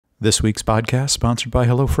This week's podcast sponsored by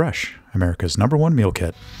HelloFresh, America's #1 meal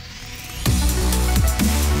kit.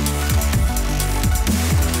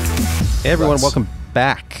 Hey everyone, welcome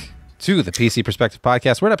back to the PC Perspective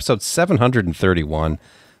Podcast. We're at episode 731.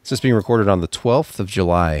 This is being recorded on the 12th of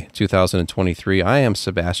July, 2023. I am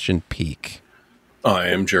Sebastian Peak. I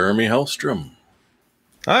am Jeremy Hellstrom.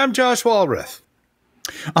 I'm Josh Walrath.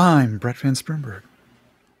 I'm Brett Van Sprinberg.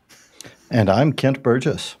 And I'm Kent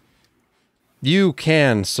Burgess. You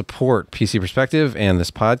can support PC Perspective and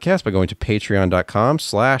this podcast by going to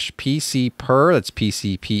patreon.com/PCPer, that's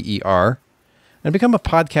PCPer, and become a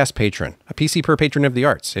podcast patron, a PCPer patron of the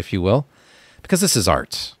arts, if you will, because this is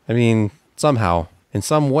art. I mean, somehow, in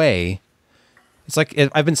some way, it's like,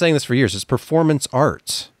 I've been saying this for years, it's performance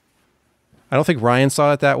art. I don't think Ryan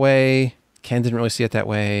saw it that way. Ken didn't really see it that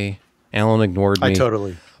way. Alan ignored me.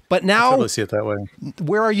 But now, I totally see it that way.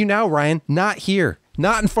 Where are you now, Ryan? Not here.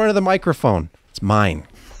 Not in front of the microphone. It's mine.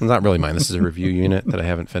 It's not really mine. This is a review unit that I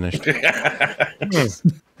haven't finished. A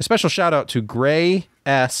special shout out to Gray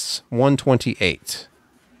S128,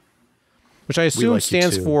 which I assume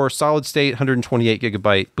stands for solid state 128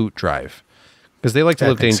 gigabyte boot drive, because they like to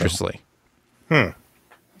live dangerously. So.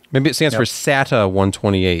 Maybe it stands for SATA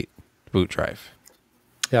 128 boot drive.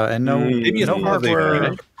 Yeah, and no hardware,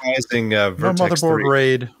 no motherboard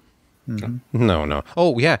RAID. Mm-hmm. No.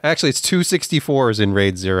 Oh, yeah. Actually, it's 264s in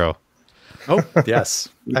RAID 0. Oh, yes.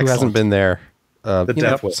 Who hasn't been there? The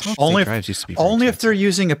death wish. Only if they're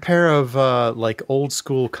using a pair of like old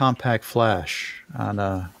school compact flash on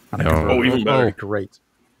a even better. Great.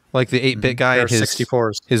 Like the 8-bit guy at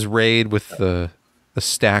his RAID with the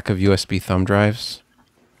stack of USB thumb drives.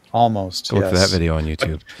 Almost. Go look for that video on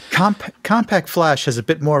YouTube. Compact flash has a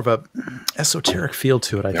bit more of a esoteric feel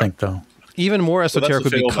to it, I think, though. Even more esoteric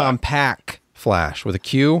would be compact flash with a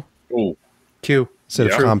Q. Oh, Q instead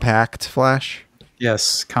of compact flash.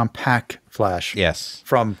 Yes, compact flash. Yes,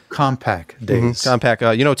 from Compaq days.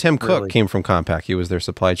 Compaq. Tim Cook came from Compaq. He was their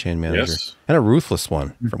supply chain manager, and a ruthless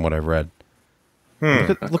one, from what I've read.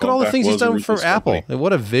 Look at all the things he's done for Apple.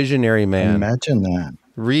 What a visionary man! Imagine that.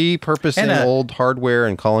 Repurposing old hardware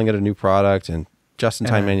and calling it a new product, and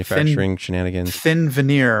just-in-time manufacturing shenanigans. Thin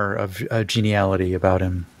veneer of geniality about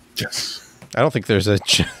him. Yes. I don't think there's a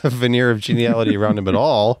veneer of geniality around him at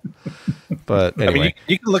all. But anyway. I mean,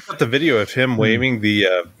 you can look up the video of him waving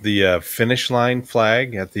the finish line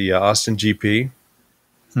flag at the Austin GP.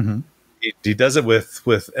 Mm-hmm. He does it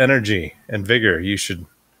with energy and vigor. You should.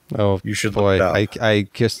 Oh, you should. Boy, look it up. I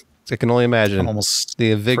can only imagine almost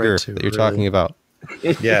the vigor that you're talking about.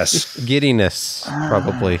 Yes, giddiness,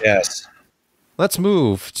 probably. Yes. Let's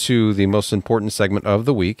move to the most important segment of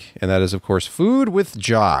the week, and that is, of course, Food with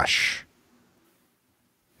Josh.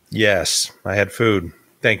 Yes, I had food.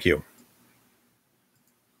 Thank you.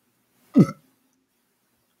 We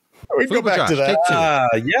go back to that.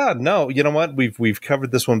 You know what? We've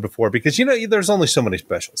covered this one before because there's only so many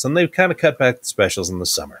specials, and they've kind of cut back the specials in the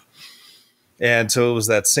summer. And so it was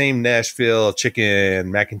that same Nashville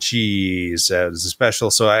chicken mac and cheese as a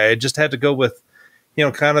special. So I just had to go with,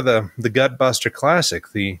 kind of the gut buster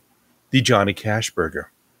classic, the Johnny Cash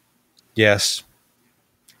burger. Yes,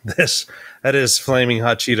 that is flaming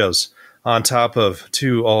hot Cheetos on top of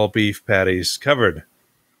 2 all beef patties covered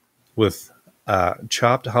with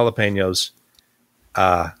chopped jalapenos,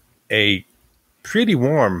 a pretty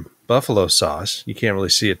warm buffalo sauce. You can't really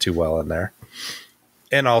see it too well in there.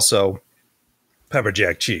 And also pepper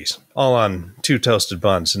jack cheese, all on 2 toasted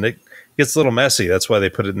buns. And it gets a little messy. That's why they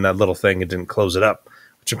put it in that little thing and didn't close it up,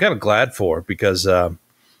 which I'm kind of glad for because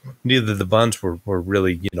neither of the buns were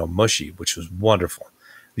really, mushy, which was wonderful.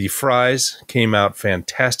 The fries came out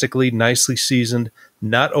fantastically, nicely seasoned,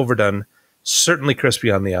 not overdone, certainly crispy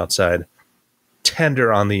on the outside,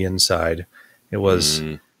 tender on the inside. It was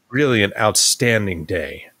really an outstanding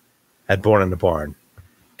day at Born in the Barn,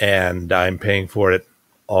 and I'm paying for it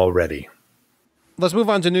already. Let's move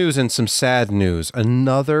on to news and some sad news.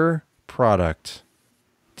 Another product,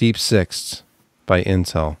 Deep Sixth by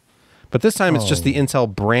Intel. But this time it's just the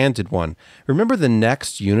Intel branded one. Remember the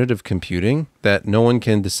next unit of computing that no one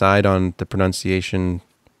can decide on the pronunciation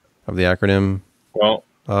of the acronym? Well,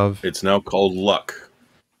 it's now called Luck.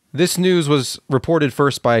 This news was reported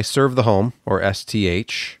first by Serve the Home, or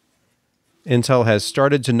STH. Intel has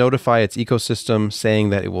started to notify its ecosystem saying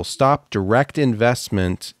that it will stop direct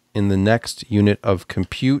investment in the next unit of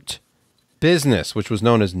compute business, which was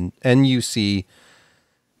known as NUC,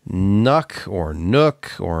 NUC or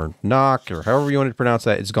NUC or NOC or however you want to pronounce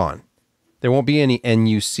that. It's gone. There won't be any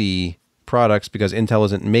NUC products because Intel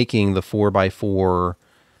isn't making the 4x4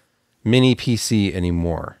 mini PC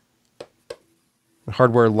anymore.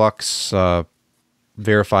 Hardware Lux, the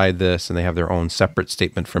verified this, and they have their own separate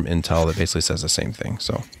statement from Intel that basically says the same thing.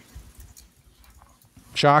 So,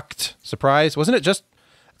 shocked, surprised. Wasn't it just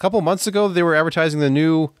a couple months ago they were advertising the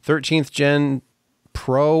new 13th Gen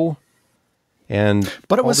Pro, and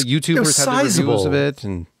but it all was, the YouTubers had the reviews of it,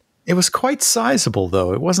 and it was quite sizable,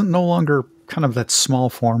 though. It wasn't no longer kind of that small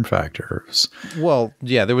form factor. Well,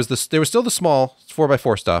 yeah, there was still the small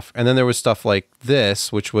 4x4 stuff, and then there was stuff like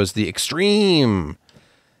this, which was the Extreme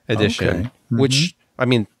edition, which, I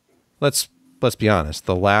mean, let's be honest,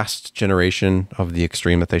 the last generation of the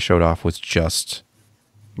Extreme that they showed off was just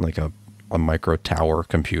like a micro tower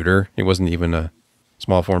computer. It wasn't even a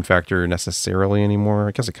small form factor necessarily anymore.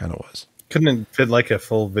 I guess it kind of was. Couldn't it fit like a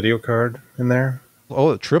full video card in there?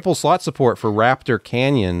 Oh, triple slot support for Raptor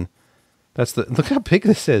Canyon. Look how big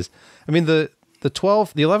this is. I mean, the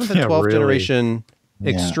 11th and 12th generation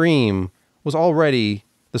Extreme was already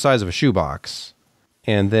the size of a shoebox.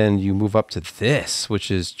 And then you move up to this, which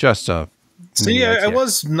is just a... See, I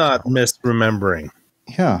was not misremembering.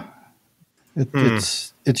 Yeah.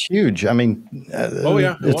 It's huge. I mean,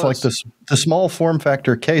 it's like the small form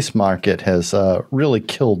factor case market has really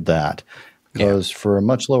killed that. Because for a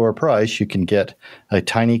much lower price, you can get a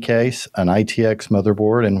tiny case, an ITX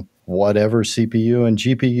motherboard, and whatever CPU and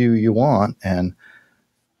GPU you want, and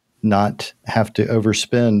not have to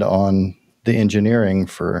overspend on the engineering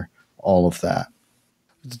for all of that.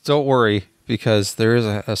 Don't worry, because there is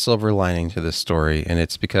a silver lining to this story, and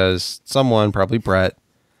it's because someone, probably Brett,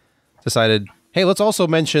 decided, hey, let's also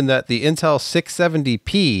mention that the Intel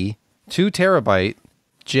 670p 2 terabyte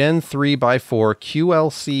Gen 3x4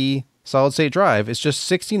 QLC solid-state drive is just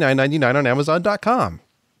 $69.99 on Amazon.com.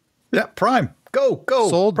 Yeah, Prime. Go.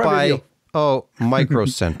 Sold Prime by, video. Micro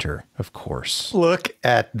Center, of course. Look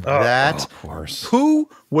at that. Of course. Who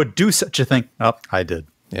would do such a thing? Oh, I did.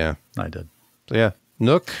 Yeah. I did. So, yeah.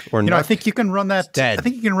 NUC or NUC. I think you can run that. Dead. I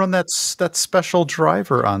think you can run that special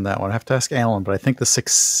driver on that one. I have to ask Alan, but I think the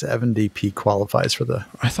 670p qualifies for the.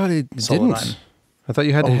 I thought it didn't. Solidigm. I thought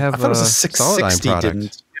you had to have I thought it was a Solidigm 660 product.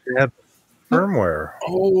 didn't. It had firmware.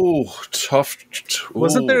 Oh, tough.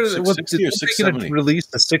 Wasn't there? 660 or Did they 670? release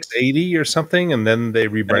the 680 or something, and then they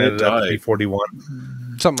rebranded it as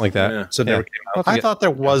P41? Something like that. Yeah. So it never came out. I thought there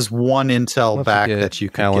was one Intel back that you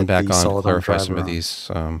could Alan get back the on Solidigm clarify driver some of on. these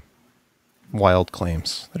wild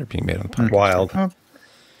claims that are being made on the podcast.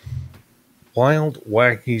 Wild,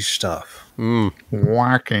 wacky stuff.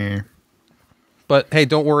 Wacky. But hey,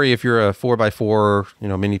 don't worry if you're a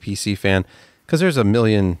 4x4, mini PC fan, because there's a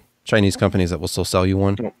million Chinese companies that will still sell you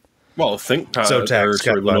one. Well, ThinkPad Zotac's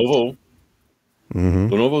got a bunch. Lenovo.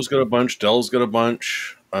 Lenovo's got a bunch. Dell's got a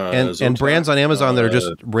bunch. And brands on Amazon that are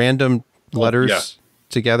just random letters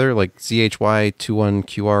together, like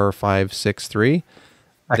CHY21QR563.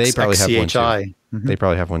 They probably have one too. They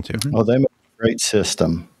probably have one too. Oh, they make a great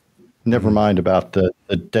system. Never mind about the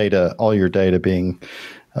data, all your data being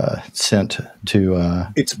sent to.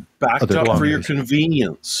 It's backed up for your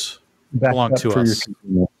convenience. Belong to us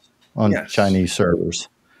on Chinese servers.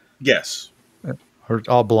 Yes. Or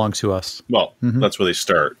all belong to us. Well, that's where they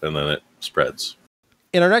start, and then it spreads.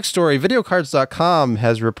 In our next story, videocards.com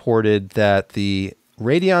has reported that the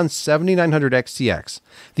Radeon 7900 XTX,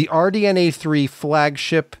 the RDNA 3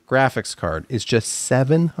 flagship graphics card, is just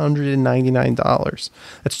 $799.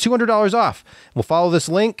 That's $200 off. We'll follow this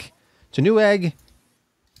link to Newegg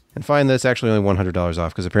and find that it's actually only $100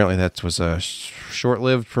 off, because apparently that was a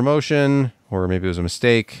short-lived promotion, or maybe it was a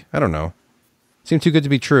mistake. I don't know. Seemed too good to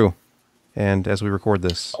be true. And as we record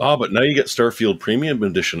this, but now you get Starfield Premium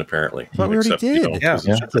Edition. Apparently, I thought we already did. It's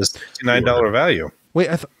a $69 value. Wait,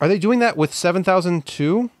 are they doing that with 7,000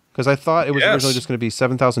 too? Because I thought it was originally just going to be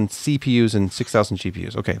 7,000 CPUs and 6,000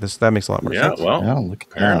 GPUs. Okay, that makes a lot more sense. Look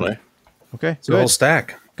at apparently. that. Okay, It's a whole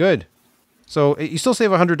stack. Good. So you still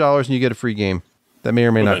save $100 and you get a free game. That may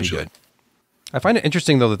or may not be good. I find it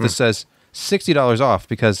interesting, though, that this says $60 off,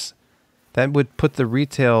 because that would put the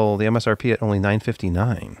MSRP at only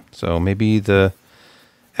 $959. So maybe the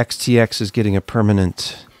XTX is getting a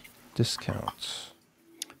permanent discount.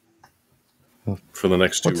 For the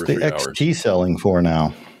next 2 What's or the 3 hours. XT selling for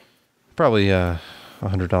now? Probably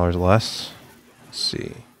 $100 less. Let's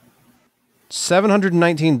see.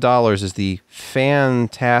 $719 is the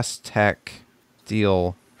Fantastic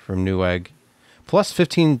deal from Newegg, plus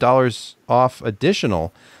 $15 off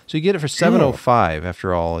additional. So you get it for $705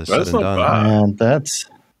 after all is said and done. And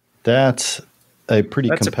that's a pretty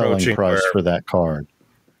compelling price for that card.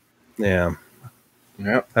 Yeah.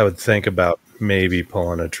 I would think about maybe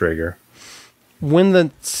pulling a trigger. When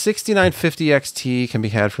the 6950 XT can be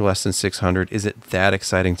had for less than $600, is it that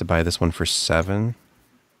exciting to buy this one for $700?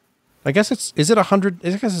 I guess is it 100? I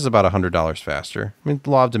guess it's about $100 faster. I mean, the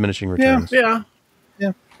law of diminishing returns. Yeah.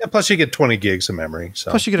 Plus, you get 20 gigs of memory. So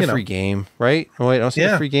plus, you get a free game, right? Oh wait, I don't see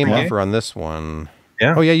the free game offer on this one.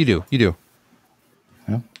 Yeah. Oh yeah, you do.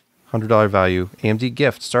 Yeah. $100 value. AMD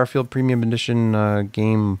gift Starfield Premium Edition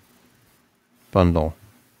game bundle.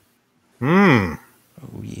 Oh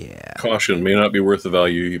yeah. Caution, may not be worth the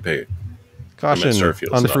value you paid. Caution,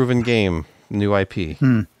 unproven game, new IP.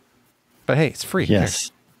 But hey, it's free.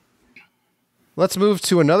 Yes. Let's move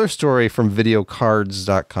to another story from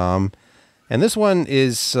videocards.com. And this one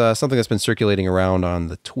is something that's been circulating around on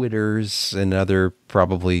the Twitters and other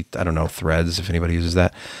probably, I don't know, threads, if anybody uses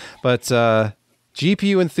that. But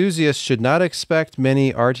GPU enthusiasts should not expect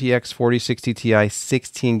many RTX 4060 Ti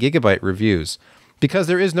 16 gigabyte reviews because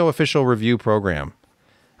there is no official review program.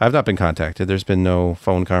 I've not been contacted. There's been no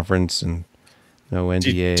phone conference and no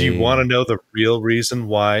NDA. Do you want to know the real reason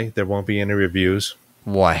why there won't be any reviews?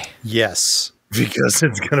 Why? Yes. Because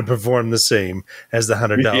it's going to perform the same as the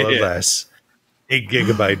 $100 less 8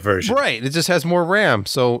 gigabyte version. Right. It just has more RAM.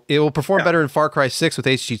 So it will perform better in Far Cry 6 with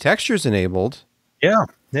HD textures enabled. Yeah.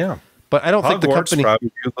 But I don't think the company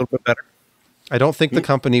probably do a little bit better. I don't think the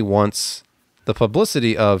company wants the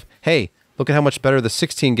publicity of, hey, look at how much better the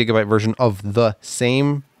 16 gigabyte version of the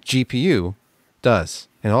same GPU does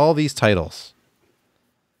in all these titles.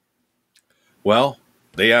 Well,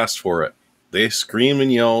 they asked for it. They screamed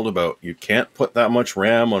and yelled about you can't put that much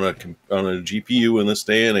RAM on a GPU in this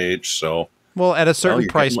day and age. So, well, at a certain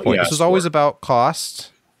price point, this was always about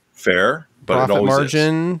cost, fair, but profit it always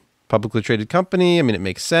margin, is. Publicly traded company. I mean, it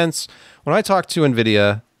makes sense. When I talked to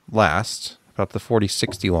NVIDIA last about the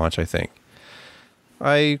 4060 launch, I think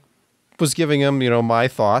I was giving them, my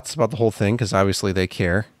thoughts about the whole thing because obviously they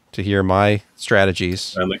care to hear my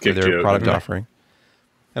strategies for their product offering.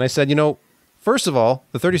 And I said, first of all,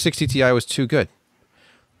 the 3060 Ti was too good.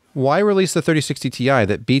 Why release the 3060 Ti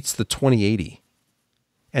that beats the 2080?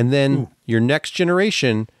 And then your next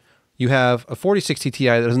generation, you have a 4060 Ti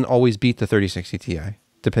that doesn't always beat the 3060 Ti,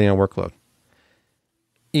 depending on workload.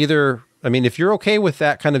 If you're okay with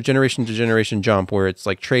that kind of generation to generation jump where it's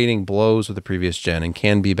like trading blows with the previous gen and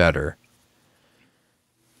can be better,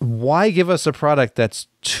 why give us a product that's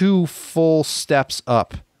 2 full steps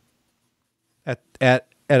up at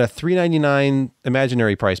a $399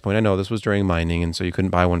 imaginary price point? I know this was during mining, and so you couldn't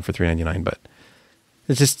buy one for $399, but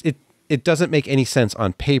it's just it doesn't make any sense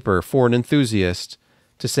on paper for an enthusiast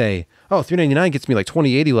to say, oh, $399 gets me like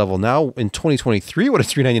 2080 level. Now in 2023, what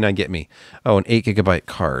does $399 get me? Oh, an 8 gigabyte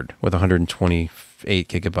card with 128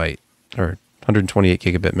 gigabyte or 128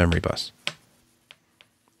 gigabit memory bus.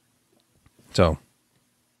 So.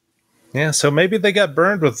 Yeah, so maybe they got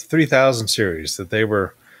burned with the 3000 series, that they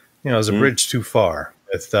were, as a bridge too far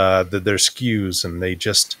with their SKUs, and they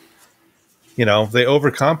just, they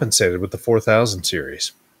overcompensated with the 4000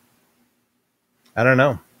 series. I don't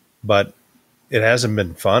know, but it hasn't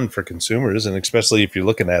been fun for consumers, and especially if you're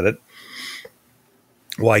looking at it,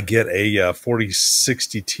 why get a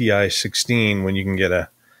 4060 Ti 16 when you can get a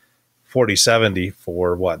 4070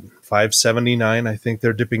 for what, $579? I think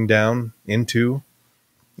they're dipping down into.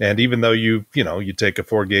 And even though you take a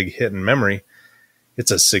 4 gig hit in memory, it's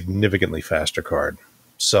a significantly faster card.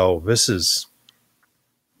 So this is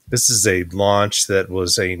a launch that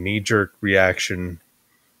was a knee-jerk reaction.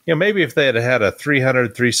 Maybe if they had had a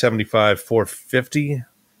 300, 375, 450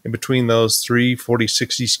 in between those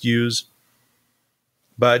 4060 SKUs.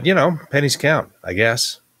 But, pennies count, I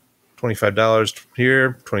guess. $25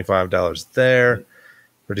 here, $25 there.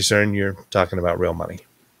 Pretty soon you're talking about real money.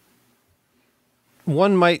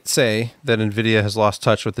 One might say that NVIDIA has lost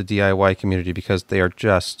touch with the DIY community because they are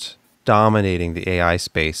just dominating the AI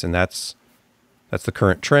space, and that's the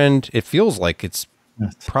current trend. It feels like it's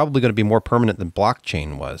probably going to be more permanent than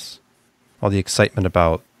blockchain was. All the excitement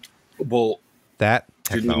about that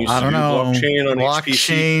technology. I don't know.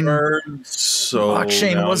 Blockchain cards, so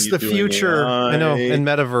blockchain was the future. I know. In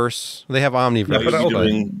Metaverse, they have Omniverse.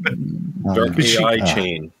 Dark AI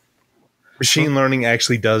chain. Machine learning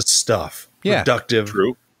actually does stuff. Yeah. Productive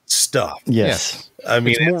stuff. Yes. I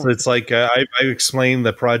mean, it's like I explain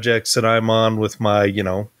the projects that I'm on with my,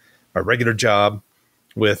 my regular job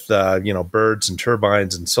with, birds and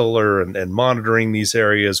turbines and solar and monitoring these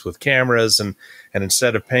areas with cameras. And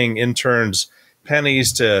instead of paying interns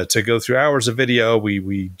pennies to go through hours of video,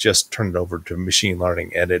 we just turn it over to machine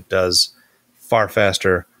learning, and it does far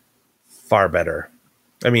faster, far better.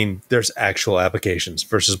 I mean, there's actual applications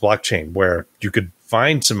versus blockchain where you could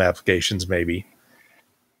find some applications maybe,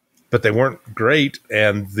 but they weren't great,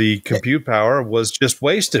 and the compute power was just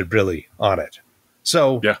wasted really on it.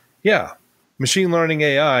 So yeah, machine learning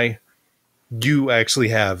AI, you actually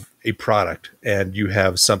have a product and you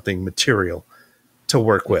have something material to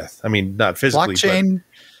work with. I mean, not physically, blockchain.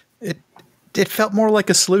 It felt more like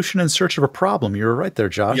a solution in search of a problem. You were right there,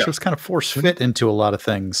 Josh. Yeah. It was kind of force fit into a lot of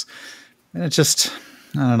things. And it just,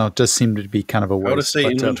 I don't know, it does seem to be kind of a waste. How to say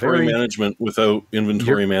inventory management without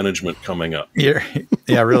inventory management coming up. Yeah,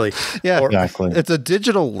 really. Yeah, exactly. It's a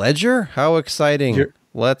digital ledger. How exciting. You're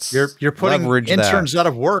putting interns out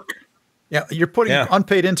of work. Yeah, you're putting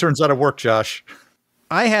unpaid interns out of work, Josh.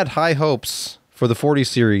 I had high hopes for the 40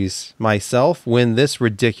 series myself when this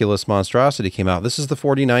ridiculous monstrosity came out. This is the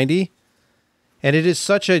 4090. And it is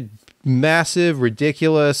such a massive,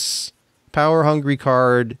 ridiculous, power-hungry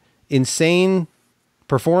card, insane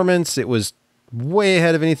performance. It was way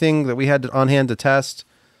ahead of anything that we had on hand to test.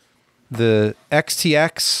 The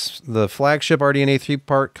XTX, the flagship RDNA 3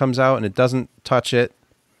 part, comes out and it doesn't touch it.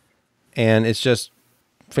 And it's just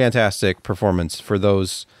fantastic performance for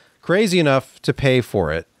those crazy enough to pay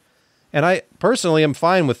for it. And I personally am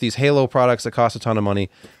fine with these Halo products that cost a ton of money.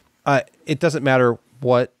 It doesn't matter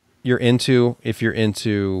what you're into. If you're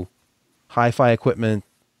into hi-fi equipment,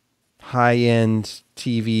 high-end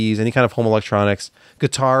TVs, any kind of home electronics,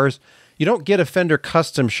 guitars, you don't get a Fender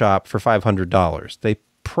custom shop for $500. They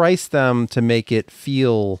price them to make it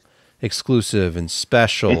feel exclusive and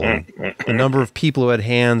special. And the number of people who had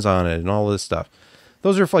hands on it and all this stuff.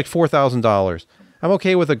 Those are for like $4,000. I'm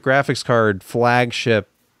okay with a graphics card flagship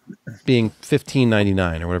being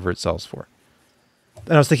 $15.99 or whatever it sells for.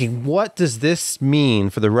 And I was thinking, what does this mean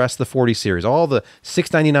for the rest of the 40 series? All the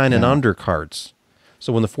 $699 and under cards.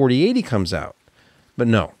 So when the 4080 comes out, but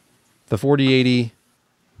no, the 4080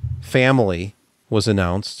 family was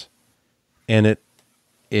announced, and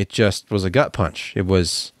it just was a gut punch. It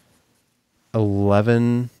was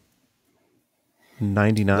 $11.99.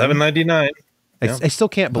 $11.99. I still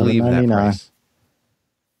can't believe that price.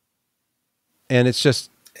 And it's just.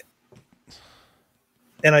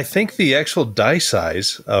 And I think the actual die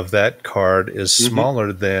size of that card is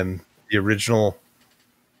smaller than the original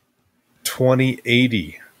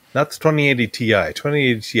 2080. Not the 2080 Ti.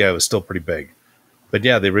 2080 Ti was still pretty big. But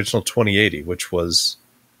yeah, the original 2080, which was,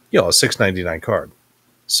 a $699 card.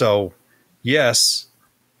 So, yes,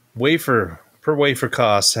 per wafer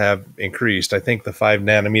costs have increased. I think the 5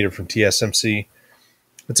 nanometer from TSMC,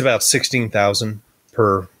 it's about $16,000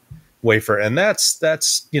 per wafer, and that's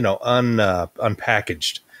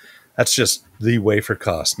unpackaged. That's just the wafer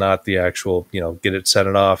cost, not the actual get it set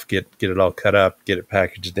it off, get it all cut up, get it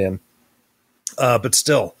packaged in. But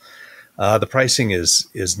still, the pricing is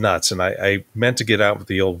nuts. And I meant to get out with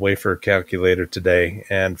the old wafer calculator today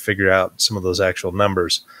and figure out some of those actual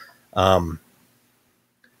numbers. But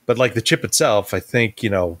like the chip itself, I think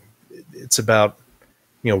it's about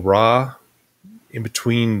raw in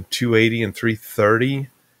between 280 and 330.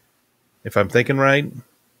 If I'm thinking right,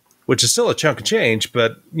 which is still a chunk of change,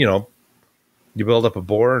 but you build up a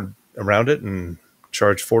board around it and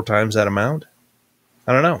charge 4 times that amount.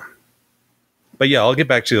 I don't know, but yeah, I'll get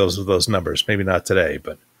back to those numbers. Maybe not today,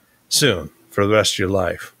 but soon for the rest of your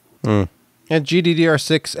life. And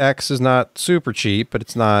GDDR6X is not super cheap, but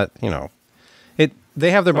it's not.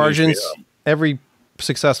 They have their margins. Every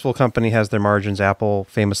successful company has their margins. Apple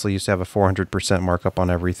famously used to have a 400% markup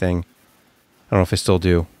on everything. I don't know if they still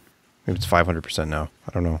do. Maybe it's 500% now.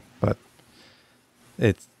 I don't know, but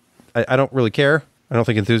I don't really care. I don't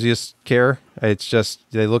think enthusiasts care. It's just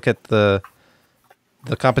they look at the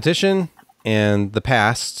competition and the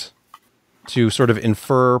past to sort of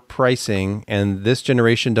infer pricing, and this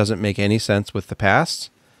generation doesn't make any sense with the past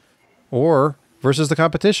or versus the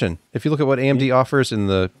competition. If you look at what AMD offers in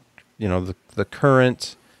the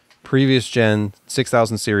current previous gen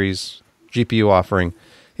 6000 series GPU offering,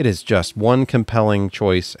 it is just one compelling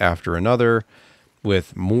choice after another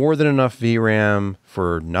with more than enough VRAM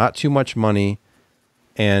for not too much money.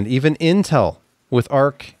 And even Intel with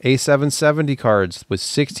Arc A770 cards with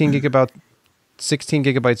 16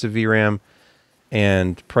 gigabytes of VRAM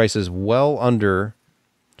and prices well under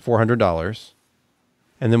 $400.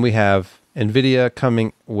 And then we have NVIDIA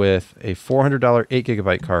coming with a $400 8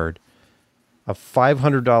 gigabyte card, a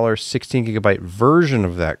 $500 16 gigabyte version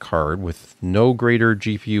of that card with no greater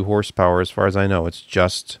GPU horsepower. As far as I know, it's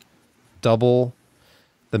just double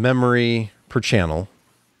the memory per channel.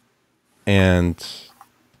 And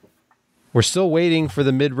we're still waiting for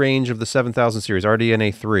the mid-range of the 7000 series,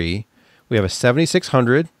 RDNA 3. We have a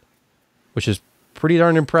 7600, which is pretty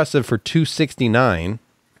darn impressive for $269. And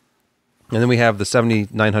then we have the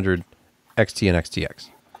 7900 XT and XTX.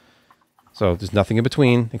 So there's nothing in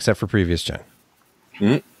between except for previous gen.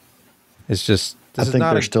 It's just... I think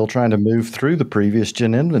they're still trying to move through the previous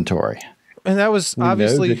gen inventory. And that was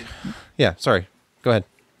obviously... Yeah, sorry. Go ahead.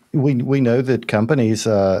 we know that companies,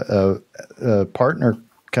 partner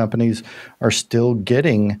companies, are still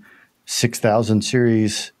getting 6000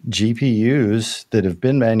 series GPUs that have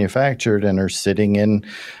been manufactured and are sitting in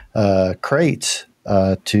crates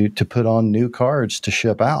to put on new cards to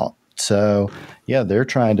ship out. So yeah, they're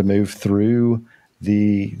trying to move through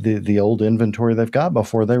the old inventory they've got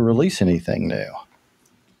before they release anything new.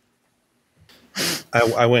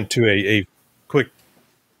 I went to a quick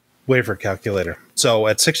wafer calculator. So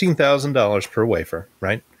at $16,000 per wafer,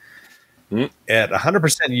 right? At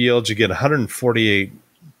 100% yield, you get 148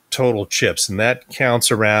 total chips, and that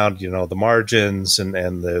counts around, the margins and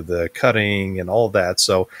the cutting and all that.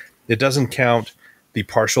 So it doesn't count the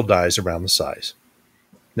partial dies around the size.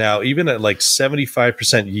 Now, even at like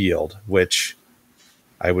 75% yield, which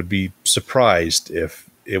I would be surprised if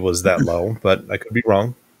it was that low, but I could be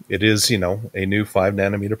wrong. It is, a new 5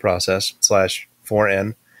 nanometer process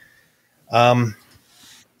 /4N.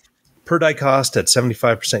 Per die cost at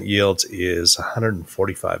 75% yields is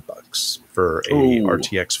 $145 for a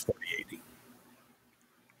RTX 4080.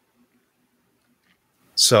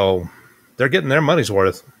 So they're getting their money's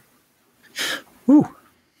worth. Woo.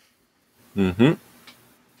 Mm-hmm.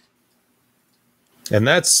 And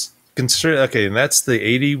that's and that's the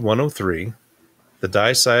 80103. The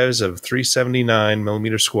die size of 379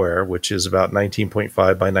 millimeter square, which is about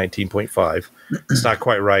 19.5 by 19.5. It's not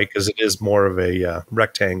quite right because it is more of a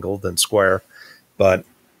rectangle than square, but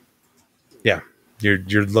yeah,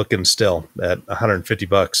 you're looking still at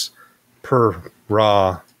 $150 per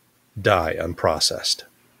raw die unprocessed.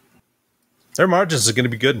 Their margins are going to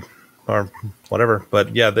be good or whatever,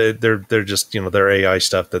 but yeah, they're just their AI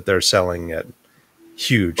stuff that they're selling at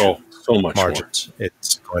huge so much margins. More.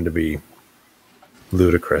 It's going to be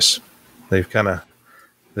ludicrous. They've kind of,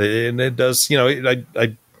 it does,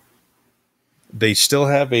 they still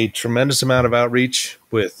have a tremendous amount of outreach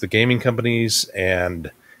with the gaming companies and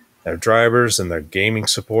their drivers and their gaming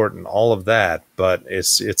support and all of that. But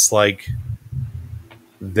it's like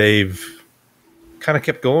they've kind of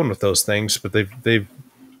kept going with those things, but they've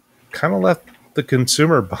kind of left the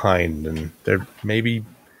consumer behind, and they're maybe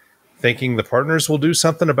thinking the partners will do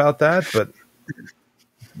something about that, but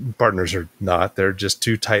partners are not. They're just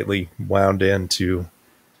too tightly wound into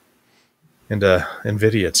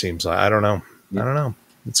NVIDIA, it seems like. I don't know.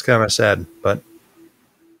 It's kind of sad, but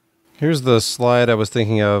here's the slide I was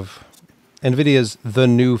thinking of. NVIDIA's The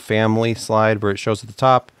New Family slide, where it shows at the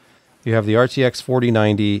top, you have the RTX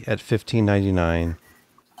 4090 at $1,599,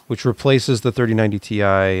 which replaces the 3090 Ti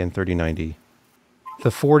and 3090. The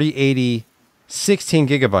 4080 16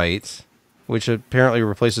 gigabytes, which apparently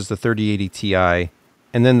replaces the 3080 Ti,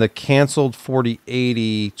 and then the canceled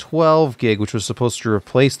 4080 12 gig, which was supposed to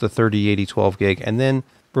replace the 3080 12 gig, and then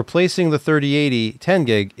replacing the 3080 10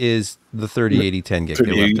 gig is the 3080 10 gig.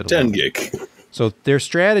 3080 10 gig. So their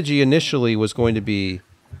strategy initially was going to be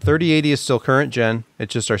 3080 is still current gen.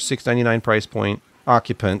 It's just our $699 price point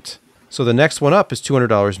occupant. So the next one up is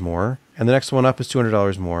 $200 more, and the next one up is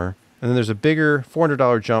 $200 more, and then there's a bigger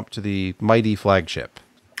 $400 jump to the mighty flagship.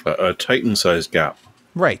 A Titan-sized gap.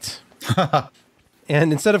 Right.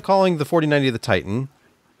 And instead of calling the 4090 the Titan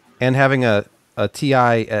and having a Ti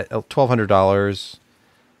at $1,200,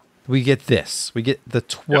 we get this. We get the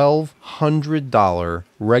 $1,200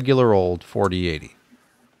 regular old 4080.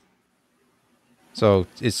 So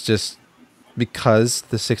it's just because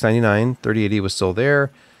the $699 3080 was still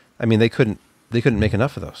there. I mean, they couldn't make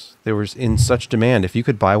enough of those. They were in such demand. If you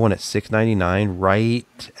could buy one at $699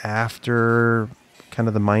 right after kind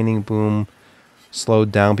of the mining boom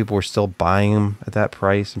slowed down, people were still buying them at that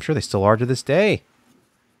price. I'm sure they still are to this day.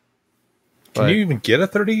 Can you even get a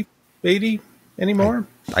 3080 anymore?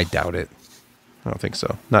 I doubt it. I don't think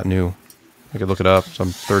so. Not new. I could look it up.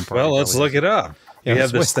 Some third party. Well, let's look it up. Yeah, you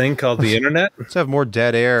have this thing called the internet. Let's have more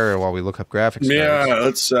dead air while we look up graphics. Yeah,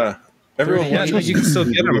 let's. Everyone, you can still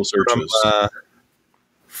get them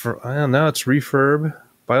from. I don't know. It's refurb.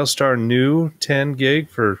 BioStar new 10 gig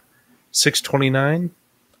for $629.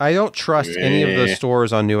 I don't trust any of the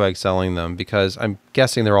stores on Newegg selling them because I'm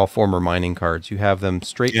guessing they're all former mining cards. You have them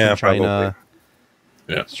straight from China,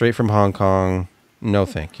 straight from Hong Kong. No,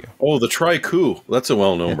 thank you. Oh, the Triku. That's a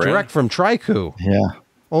well-known brand. Direct from Triku. Yeah.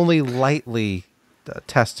 Only lightly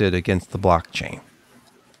tested against the blockchain.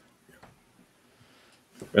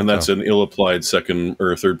 And that's an ill-applied second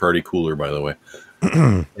or third-party cooler, by the way.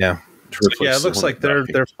 Yeah. It looks like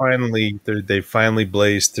they finally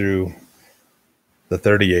blazed through the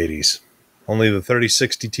 3080s. Only the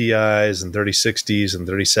 3060 Ti's and 3060s and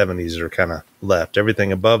 3070s are kind of left.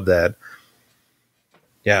 Everything above that,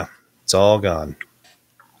 it's all gone.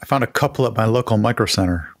 I found a couple at my local Micro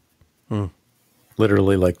Center.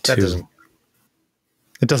 literally like That 2.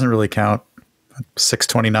 It doesn't really count.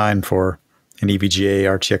 $629 for an EVGA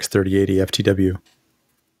RTX 3080 FTW.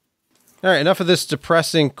 All right, enough of this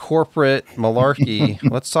depressing corporate malarkey.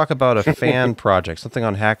 Let's talk about a fan project, something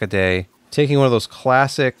on Hackaday. Taking one of those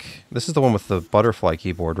classic, this is the one with the butterfly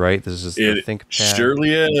keyboard, right? This is the ThinkPad.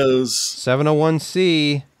 Surely is.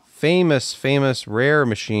 701C, famous, rare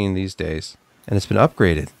machine these days. And it's been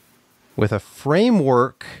upgraded with a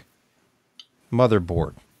framework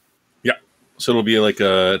motherboard. Yeah. So it'll be like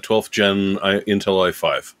a 12th gen Intel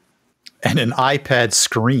i5. And an iPad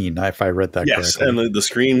screen, if I read that correctly. Yes, and the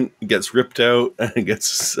screen gets ripped out and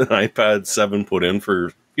gets an iPad 7 put in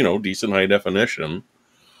for, decent high definition.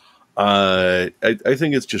 I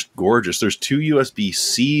think it's just gorgeous. There's 2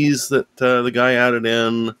 USB-Cs that the guy added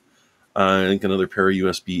in. I think another pair of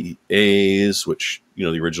USB-As, which,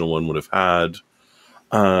 the original one would have had.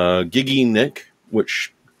 Gigi NIC,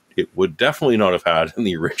 which it would definitely not have had in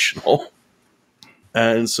the original.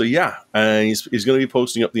 And so, yeah, he's going to be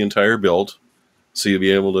posting up the entire build, so you'll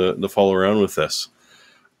be able to follow around with this.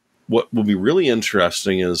 What will be really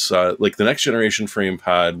interesting is, the next generation frame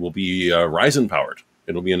pad will be Ryzen powered.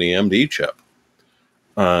 It'll be an AMD chip.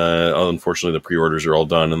 Unfortunately, the pre-orders are all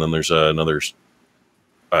done, and then there's another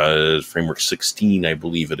Framework 16, I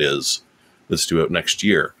believe it is, that's due out next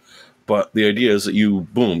year. But the idea is that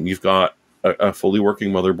you've got a fully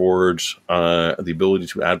working motherboard, the ability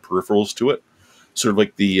to add peripherals to it. Sort of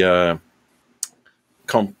like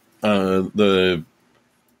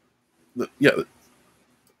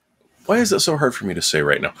why is that so hard for me to say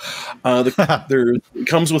right now? It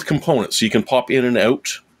comes with components, so you can pop in and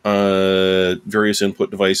out various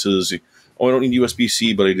input devices. I don't need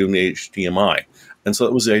USB-C, but I do need HDMI. And so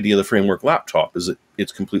that was the idea of the Framework laptop, is that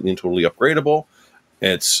it's completely and totally upgradable.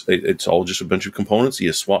 It's all just a bunch of components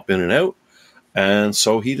you swap in and out. And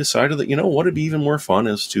so he decided that, what would be even more fun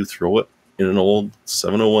is to throw it in an old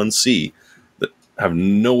 701C that have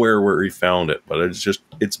nowhere where he found it. But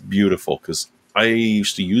it's beautiful, because I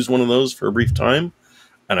used to use one of those for a brief time,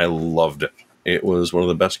 and I loved it. It was one of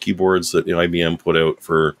the best keyboards that IBM put out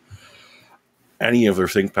for any of their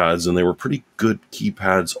ThinkPads, and they were pretty good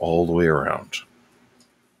keypads all the way around.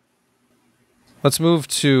 Let's move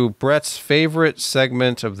to Brett's favorite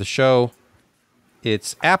segment of the show.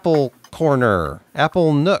 It's Apple Corner,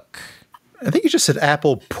 Apple NUC. I think you just said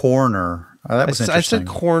Apple Porner. That was interesting. I said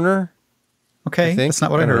corner. Okay, that's not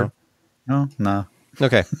what I heard. No.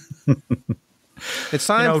 Okay. It's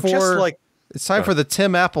time for the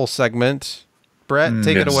Tim Apple segment. Brett,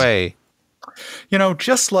 take it away.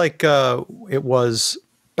 Just like it was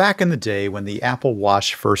back in the day when the Apple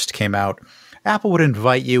Watch first came out, Apple would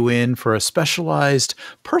invite you in for a specialized,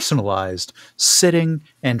 personalized sitting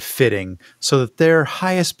and fitting so that their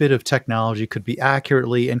highest bit of technology could be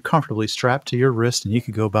accurately and comfortably strapped to your wrist, and you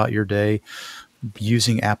could go about your day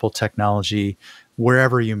using Apple technology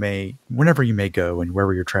whenever you may go and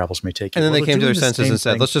wherever your travels may take you. And then they came to their senses and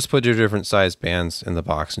said, let's just put your different size bands in the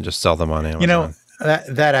box and just sell them on Amazon.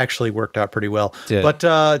 That actually worked out pretty well.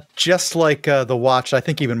 But just like the watch, I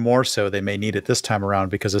think even more so they may need it this time around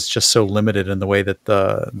because it's just so limited in the way that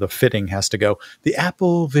the fitting has to go. The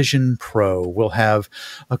Apple Vision Pro will have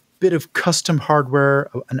a bit of custom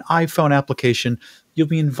hardware, an iPhone application. You'll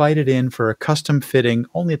be invited in for a custom fitting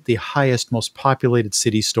only at the highest, most populated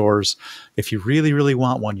city stores. If you really, really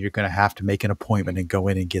want one, you're going to have to make an appointment and go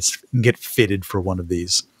in and get fitted for one of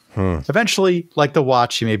these. Eventually, like the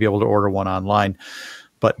watch, you may be able to order one online,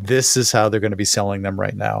 but this is how they're going to be selling them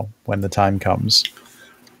right now when the time comes.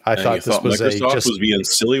 I thought this was Microsoft was being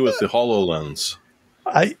silly with the HoloLens.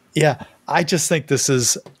 I just think this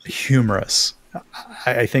is humorous.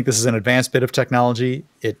 I think this is an advanced bit of technology.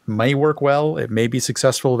 It may work well. It may be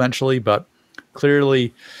successful eventually, but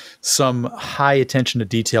clearly some high attention to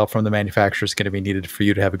detail from the manufacturer is going to be needed for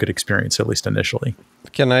you to have a good experience, at least initially.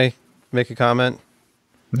 Can I make a comment?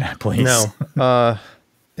 Please. No.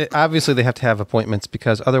 Obviously, they have to have appointments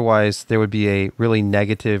because otherwise there would be a really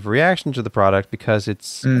negative reaction to the product because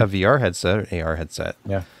it's a VR headset, an AR headset.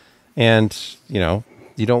 Yeah. And,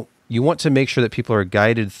 you want to make sure that people are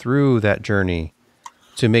guided through that journey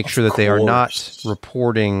to make sure that they are not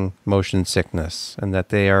reporting motion sickness and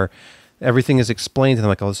that everything is explained to them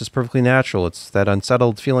like, oh, this is perfectly natural. It's that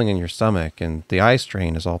unsettled feeling in your stomach and the eye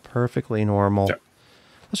strain is all perfectly normal. Yeah.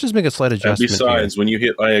 Let's just make a slight adjustment. And besides, when you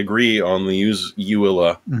hit I agree on the use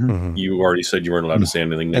EULA, you already said you weren't allowed to say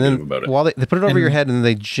anything negative about it. While they put it over your head and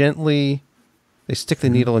they stick the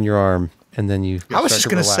needle in your arm and then you. I was just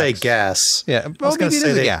going to say gas. Yeah, well, I was going to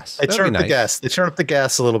say gas. They turn up the gas. They turn up the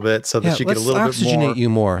gas a little bit so that you get a little bit more. Oxygenate you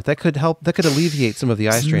more. That could help. That could alleviate some of the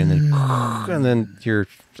eye strain. And then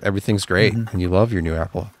everything's great, and you love your new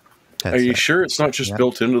Apple headset. Are you sure it's not just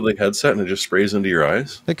built into the headset and it just sprays into your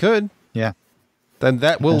eyes? It could. Yeah. Then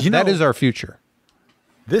that is our future.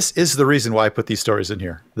 This is the reason why I put these stories in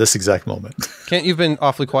here. This exact moment. Kent, you've been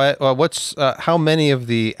awfully quiet. How many of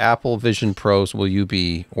the Apple Vision Pros will you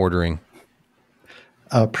be ordering?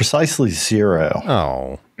 Precisely 0.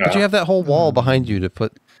 Oh, but you have that whole wall behind you to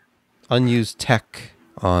put unused tech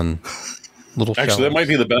on little shelves. Actually, that might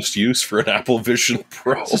be the best use for an Apple Vision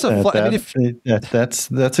Pro. That's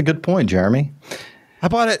a good point, Jeremy. I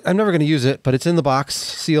bought it. I'm never going to use it, but it's in the box,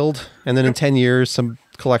 sealed, and then in 10 years, some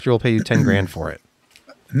collector will pay you $10,000 for it.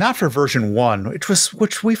 Not for version 1,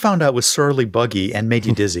 which we found out was sorely buggy and made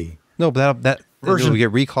you dizzy. No, but that version will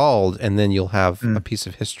get recalled, and then you'll have a piece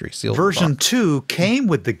of history sealed. Version 2 came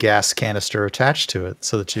with the gas canister attached to it,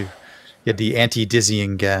 so that you had the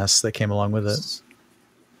anti-dizzying gas that came along with it.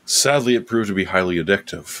 Sadly, it proved to be highly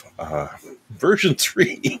addictive. Version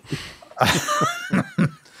 3.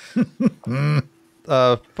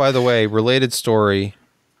 By the way, related story.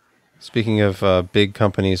 Speaking of big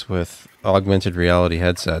companies with augmented reality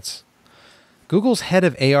headsets, Google's head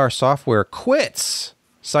of AR software quits,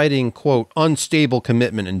 citing, quote, unstable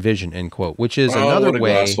commitment and vision, end quote, which is another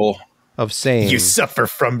way of saying... You suffer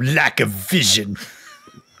from lack of vision.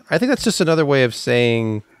 I think that's just another way of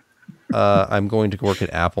saying I'm going to work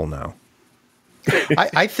at Apple now.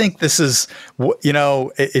 I think this is,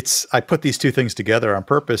 I put these two things together on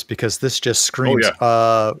purpose because this just screams,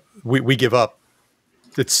 we give up.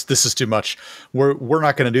 This is too much. We're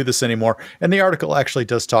not going to do this anymore. And the article actually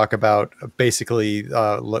does talk about basically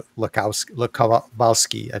Lukowski,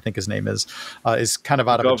 I think his name is kind of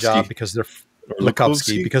out of a job because they're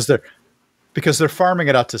because they're farming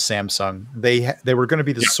it out to Samsung. They were going to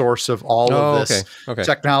be the source of all of this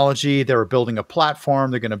technology. They were building a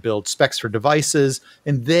platform. They're going to build specs for devices,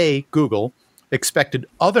 and Google, expected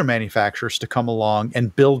other manufacturers to come along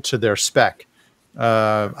and build to their spec.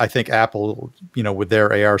 I think Apple, with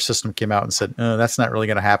their AR system came out and said, that's not really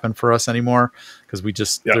going to happen for us anymore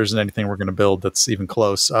because there isn't anything we're going to build that's even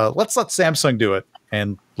close. Let's let Samsung do it.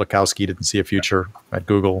 And Lukowski didn't see a future at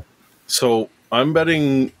Google. So I'm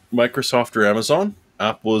betting Microsoft or Amazon.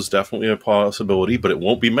 Apple is definitely a possibility, but it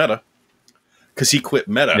won't be Meta because he quit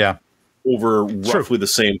Meta over roughly the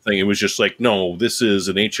same thing. It was just like, no, this is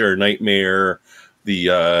an HR nightmare.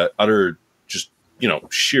 The utter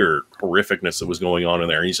sheer horrificness that was going on in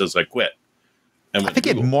there. And he says, I quit. And I think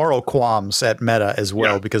he had moral qualms at Meta as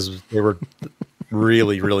well because they were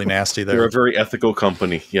really, really nasty there. They're a very ethical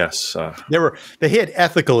company. Yes. They had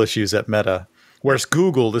ethical issues at Meta. Whereas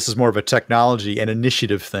Google, this is more of a technology and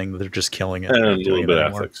initiative thing. They're just killing it. And a little bit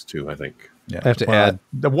of ethics too, I think. Yeah. I have to add.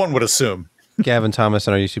 One would assume. Gavin Thomas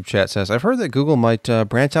on our YouTube chat says, I've heard that Google might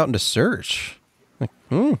branch out into search.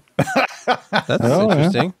 That's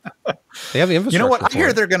interesting. They have the infrastructure. You know what? I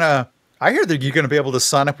hear that you're gonna be able to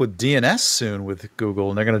sign up with DNS soon with Google,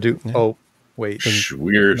 and they're gonna do. Yeah. Oh, wait,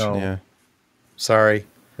 weird. No, yeah. Sorry,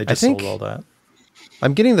 they just sold all that.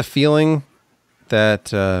 I'm getting the feeling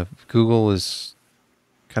that Google is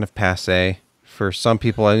kind of passé for some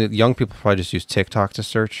people. Young people probably just use TikTok to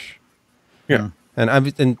search. Yeah,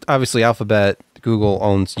 and obviously Alphabet, Google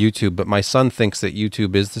owns YouTube, but my son thinks that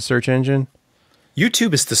YouTube is the search engine.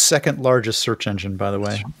 YouTube is the second largest search engine, by the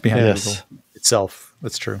way, behind Google itself.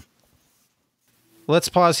 That's true. Let's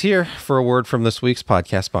pause here for a word from this week's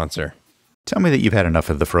podcast sponsor. Tell me that you've had enough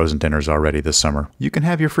of the frozen dinners already this summer. You can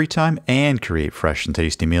have your free time and create fresh and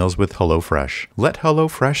tasty meals with HelloFresh. Let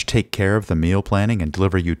HelloFresh take care of the meal planning and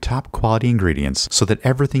deliver you top quality ingredients so that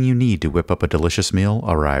everything you need to whip up a delicious meal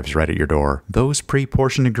arrives right at your door. Those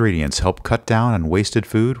pre-portioned ingredients help cut down on wasted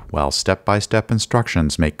food, while step-by-step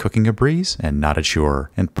instructions make cooking a breeze and not a chore.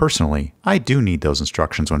 And personally, I do need those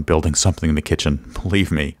instructions when building something in the kitchen.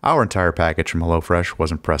 Believe me, our entire package from HelloFresh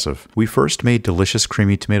was impressive. We first made delicious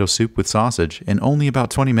creamy tomato soup with sausage in only about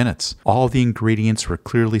 20 minutes. All the ingredients were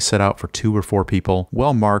clearly set out for 2 or 4 people,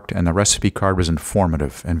 well marked, and the recipe card was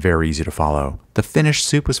informative and very easy to follow. The finished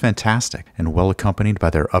soup was fantastic and well accompanied by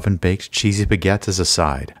their oven-baked cheesy baguettes as a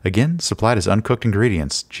side. Again, supplied as uncooked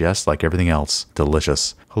ingredients, just like everything else.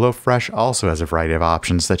 Delicious. HelloFresh also has a variety of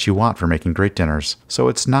options that you want for making great dinners, so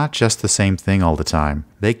it's not just the same thing all the time.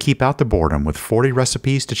 They keep out the boredom with 40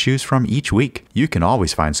 recipes to choose from each week. You can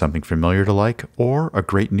always find something familiar to like or a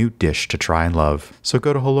great new dish to try and love. So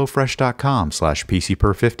go to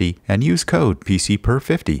hellofresh.com/PCPer50 and use code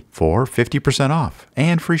PCPer50 for 50% off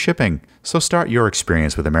and free shipping. So start your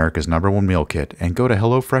experience with America's #1 meal kit and go to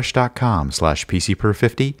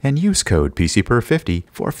hellofresh.com/PCPer50 and use code PCPer50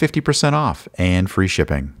 for 50% off and free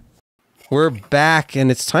shipping. We're back, and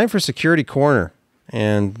it's time for Security Corner.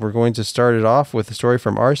 And we're going to start it off with a story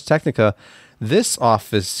from Ars Technica. This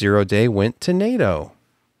Office Zero Day went to NATO.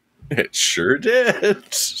 It sure did.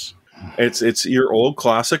 It's your old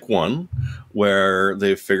classic one where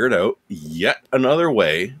they've figured out yet another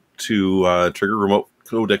way to trigger remote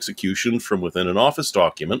code execution from within an Office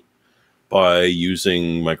document by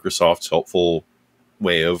using Microsoft's helpful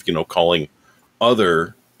way of, calling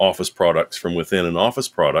other Office products from within an Office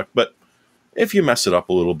product. But if you mess it up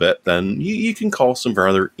a little bit, then you can call some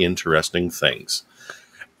rather interesting things.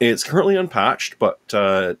 It's currently unpatched, but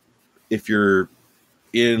if you're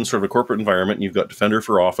in sort of a corporate environment and you've got Defender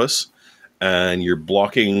for Office and you're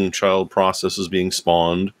blocking child processes being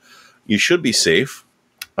spawned, you should be safe.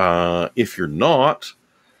 If you're not,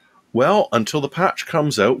 well, until the patch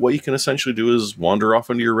comes out, what you can essentially do is wander off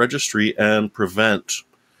into your registry and prevent,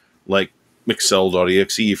 like,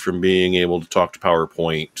 Mixel.exe from being able to talk to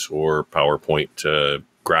PowerPoint or PowerPoint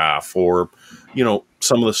graph or,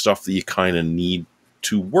 some of the stuff that you kind of need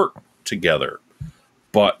to work together.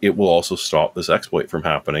 But it will also stop this exploit from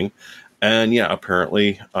happening. And yeah,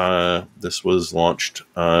 apparently this was launched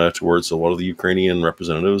towards a lot of the Ukrainian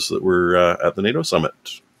representatives that were at the NATO summit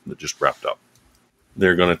that just wrapped up.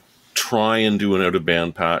 They're going to try and do an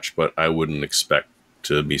out-of-band patch, but I wouldn't expect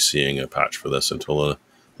to be seeing a patch for this until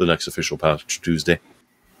the next official patch Tuesday.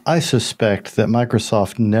 I suspect that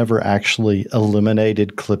Microsoft never actually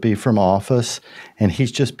eliminated Clippy from Office, and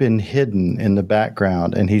he's just been hidden in the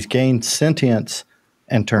background, and he's gained sentience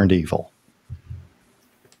and turned evil.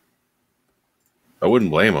 I wouldn't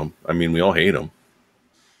blame him. I mean, we all hate him.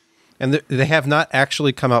 And they have not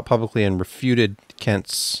actually come out publicly and refuted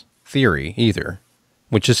Kent's theory either,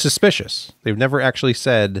 which is suspicious. They've never actually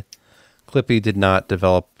said Clippy did not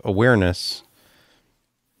develop awareness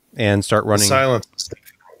and start running. Silence.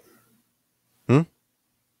 Hmm?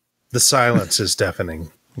 The silence is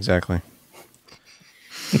deafening. Exactly.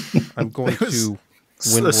 I'm going to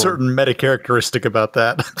a certain meta characteristic about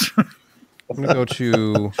that. I'm going to go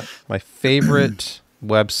to my favorite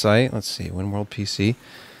website. Let's see, WinWorld PC. I'm going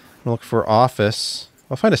to look for Office.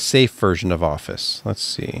 I'll find a safe version of Office. Let's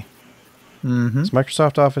see. Is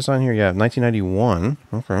Microsoft Office on here? Yeah, 1991.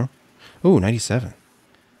 Okay. Ooh, 97.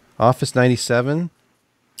 Office 97.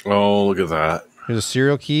 Oh, look at that. Here's the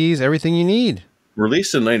serial keys, everything you need.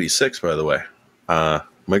 Released in 96, by the way.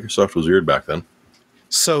 Microsoft was weird back then.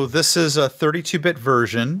 So this is a 32-bit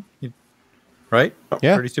version, right?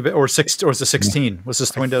 Yeah. 32-bit or is it 16? Was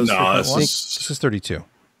this Windows 3.1? This is 32.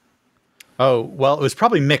 Oh, well, it was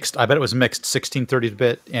probably mixed. I bet it was mixed 16,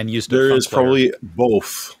 30-bit and used There is probably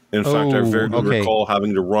both. In fact, I very recall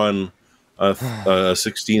having to run a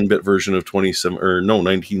 16-bit version of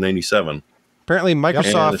 1997. Apparently,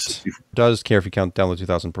 Microsoft does care if you download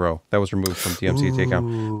 2000 Pro. That was removed from DMCA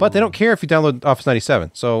takeout. But they don't care if you download Office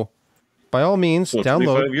 97. So, by all means,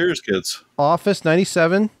 download 25 years, kids. Office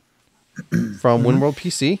 97 from WinWorld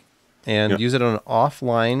PC and use it on an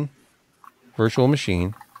offline virtual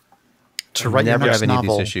machine to never have any of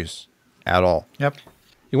these issues at all. Yep.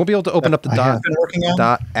 You won't be able to open up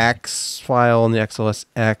the .x file and the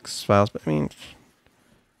XLSX files, but I mean,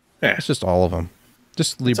 it's just all of them.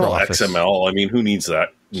 Just LibreOffice. It's all XML. I mean, who needs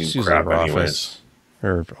that crap anyways?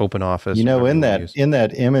 Or Open Office. You know, in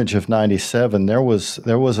that image of 97, there was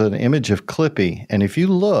an image of Clippy, and if you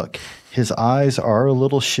look, his eyes are a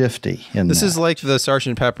little shifty. This is like the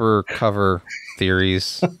Sgt. Pepper cover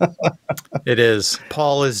theories. It is.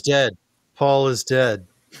 Paul is dead. Paul is dead.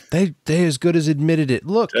 They as good as admitted it.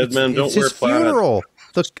 Look, Dead men don't wear his funeral.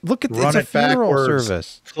 Look at it's a funeral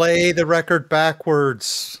service. Play the record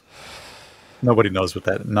backwards. Nobody knows what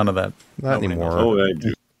that. None of that. Not anymore. Oh, I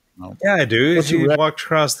do. No. Yeah, I do. You walked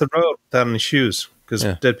across the road without any shoes because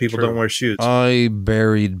dead people don't wear shoes. I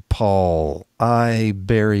buried Paul. And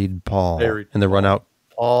the run out.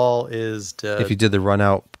 Paul is dead. If you did the run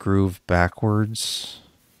out groove backwards,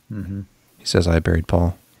 he says, I buried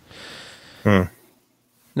Paul.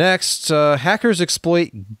 Next, hackers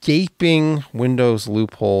exploit gaping Windows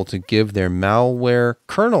loophole to give their malware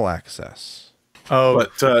kernel access. Oh,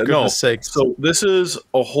 but no. Sake. So this is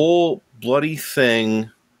a whole bloody thing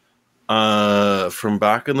from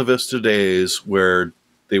back in the Vista days where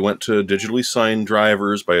they went to digitally signed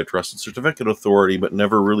drivers by a trusted certificate authority, but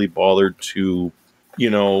never really bothered to,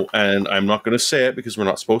 and I'm not going to say it because we're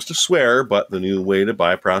not supposed to swear, but the new way to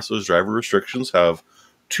bypass those driver restrictions have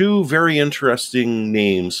two very interesting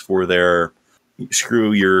names for their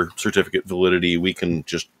screw your certificate validity. We can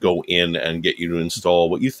just go in and get you to install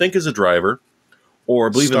what you think is a driver, or I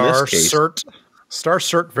believe in this case, Star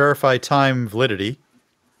Cert Verify Time Validity.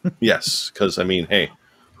 Yes, because I mean, hey,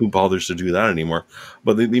 who bothers to do that anymore?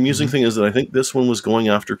 But the amusing thing is that I think this one was going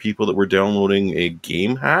after people that were downloading a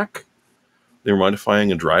game hack. They were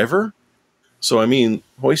modifying a driver. So, I mean,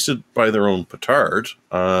 hoisted by their own petard.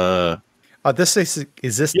 This has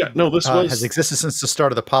existed since the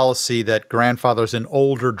start of the policy that grandfathers in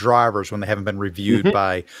older drivers when they haven't been reviewed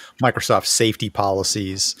by Microsoft safety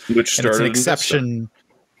policies. Which started it's an exception,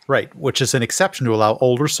 right? Which is an exception to allow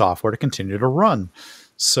older software to continue to run.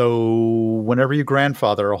 So, whenever you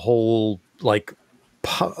grandfather a whole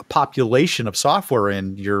population of software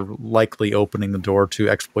in, you're likely opening the door to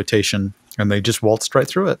exploitation. And they just waltzed right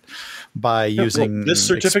through it by using this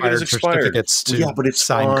certificate is expired. Certificates to but it's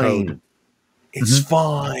sign fine. code. It's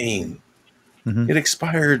fine. It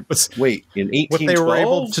expired. In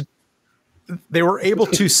 1812. They were able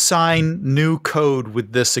to sign new code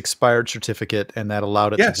with this expired certificate, and that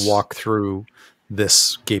allowed it to walk through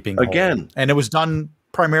this gaping hole. And it was done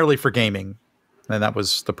primarily for gaming, and that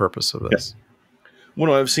was the purpose of this.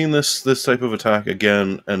 Well, I've seen this type of attack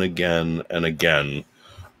again and again and again.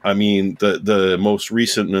 I mean, the most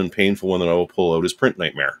recent and painful one that I will pull out is Print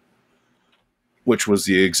Nightmare, which was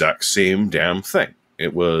the exact same damn thing.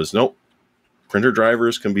 It was, nope, printer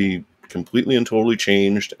drivers can be completely and totally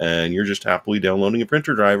changed, and you're just happily downloading a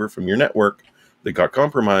printer driver from your network that got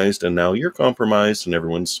compromised, and now you're compromised, and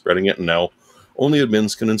everyone's spreading it, and now only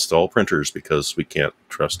admins can install printers because we can't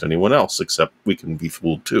trust anyone else, except we can be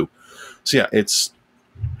fooled too. So yeah, it's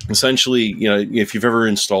essentially, if you've ever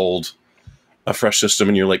installed a fresh system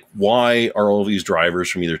and you're like, why are all these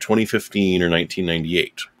drivers from either 2015 or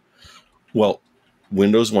 1998? Well,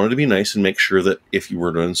 Windows wanted to be nice and make sure that if you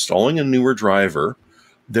were installing a newer driver,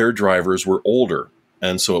 their drivers were older,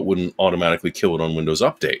 and so it wouldn't automatically kill it on Windows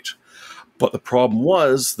Update. But the problem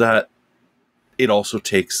was that it also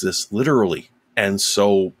takes this literally, and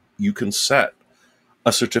so you can set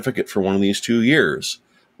a certificate for one of these 2 years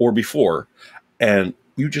or before, and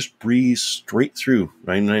you just breeze straight through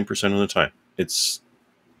 99% of the time. It's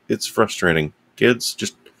frustrating. Kids,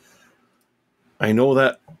 just, I know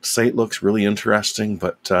that site looks really interesting,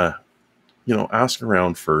 but, ask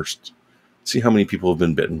around first. See how many people have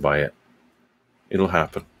been bitten by it. It'll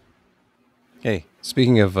happen. Hey,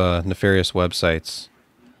 speaking of nefarious websites,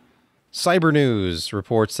 Cyber News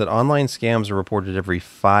reports that online scams are reported every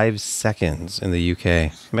 5 seconds in the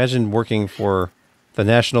UK. Imagine working for the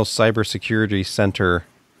National Cybersecurity Center.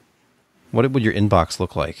 What would your inbox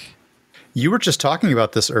look like? You were just talking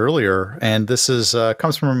about this earlier, and this is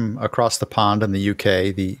comes from across the pond in the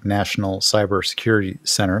UK, the National Cybersecurity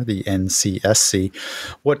Center, the NCSC.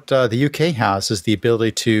 What the UK has is the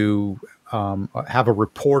ability to have a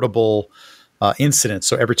reportable incident.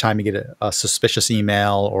 So every time you get a suspicious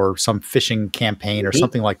email or some phishing campaign or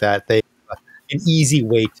something like that, they have an easy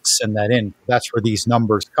way to send that in. That's where these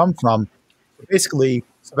numbers come from. Basically,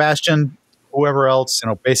 Sebastian, whoever else,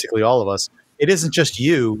 basically all of us, it isn't just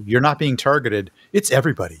you. You're not being targeted. It's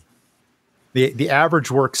everybody. The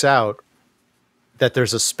average works out that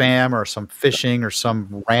there's a spam or some phishing or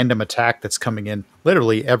some random attack that's coming in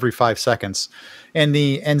literally every 5 seconds. And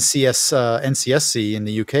the NCSC in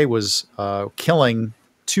the UK was killing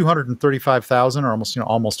 235,000 or almost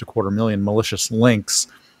 250,000 malicious links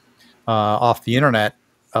off the internet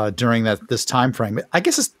during this time frame. I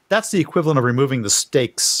guess that's the equivalent of removing the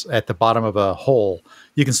stakes at the bottom of a hole.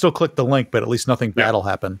 You can still click the link, but at least nothing bad will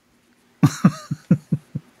happen.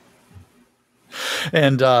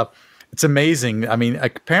 And it's amazing. I mean,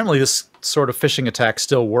 apparently this sort of phishing attack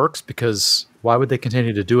still works, because why would they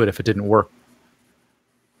continue to do it if it didn't work?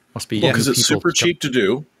 Must be because it's super cheap to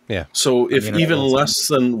do. Yeah. So if even less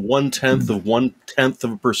than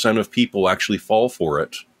 0.1% of people actually fall for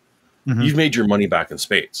it, you've made your money back in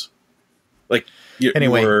spades.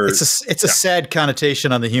 Anyway, it's a sad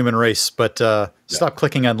connotation on the human race, but stop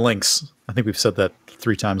clicking on links. I think we've said that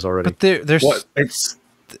 3 times already. But there's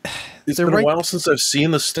it's been a while since I've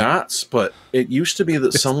seen the stats, but it used to be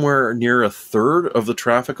that somewhere near a third of the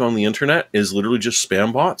traffic on the internet is literally just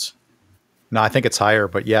spam bots. No, I think it's higher,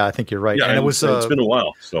 but yeah, I think you're right. Yeah, and it's been a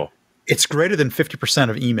while, so it's greater than 50%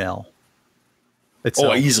 of email.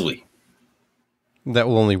 Easily. That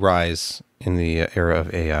will only rise in the era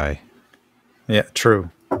of AI. Yeah, true.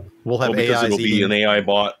 We'll have AIs it'll be an AI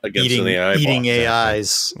bot against an AI bot. Eating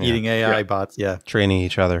AIs, eating AI bots, training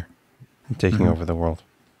each other and taking over the world.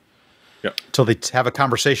 Yeah. Until they have a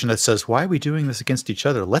conversation that says, why are we doing this against each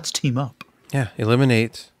other? Let's team up. Yeah,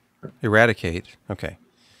 eliminate, eradicate. Okay.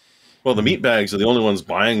 Well, the meatbags are the only ones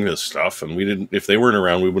buying this stuff, and we didn't. If they weren't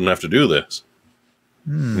around, we wouldn't have to do this.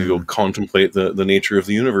 We go contemplate the nature of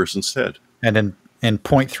the universe instead. And in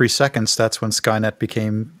 0.3 seconds, that's when Skynet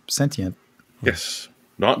became sentient. Yes,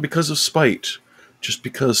 not because of spite, just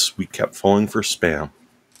because we kept falling for spam.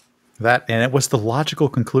 And it was the logical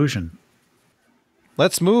conclusion.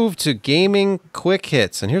 Let's move to gaming quick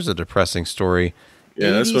hits. And here's a depressing story.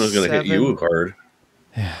 Yeah, that's when it's going to hit you hard.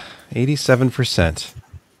 87%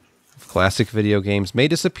 of classic video games may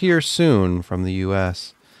disappear soon from the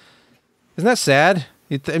U.S. Isn't that sad?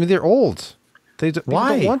 I mean, they're old.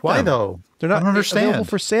 Why? Don't want Why them. though? They're not I don't understand. available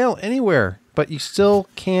for sale anywhere, but you still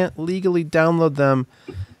can't legally download them.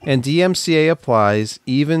 And DMCA applies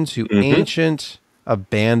even to ancient,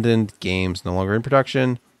 abandoned games no longer in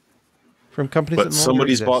production from companies that no longer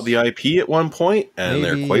somebody's exist. bought the IP at one point, and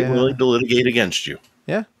they're quite willing to litigate against you.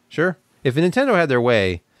 Yeah, sure. If Nintendo had their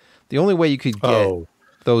way, the only way you could get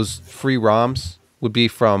those free ROMs would be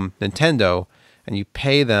from Nintendo, and you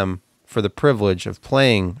pay them for the privilege of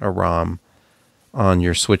playing a ROM on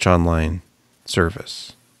your Switch Online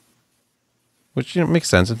service. Which makes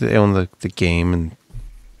sense if they own the game and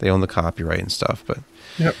they own the copyright and stuff. But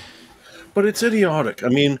yep. But it's idiotic. I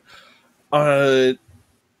mean,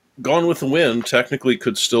 Gone with the Wind technically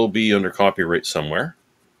could still be under copyright somewhere,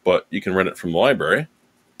 but you can rent it from the library.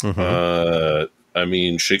 I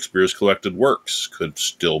mean, Shakespeare's collected works could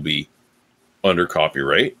still be under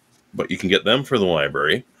copyright, but you can get them for the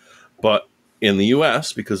library. But in the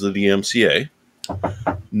US, because of the DMCA,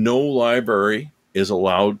 no library is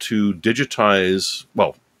allowed to digitize,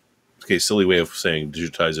 well, okay, silly way of saying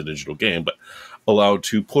digitize a digital game, but allowed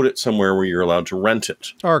to put it somewhere where you're allowed to rent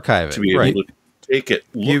it. Archive it. To be able to take it,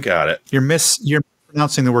 look at it. You're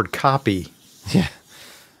pronouncing the word copy. Yeah.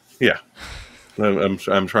 Yeah. I'm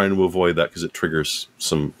trying to avoid that because it triggers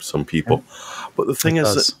some people. But the thing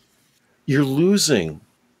is that you're losing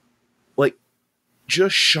like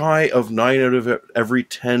just shy of 9 out of every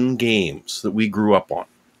 10 games that we grew up on.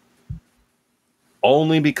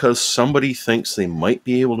 Only because somebody thinks they might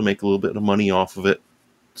be able to make a little bit of money off of it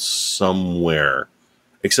somewhere.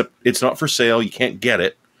 Except it's not for sale. You can't get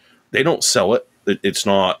it. They don't sell it. It's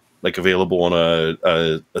not like available on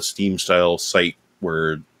a Steam style site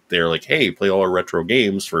where they're like, hey, play all our retro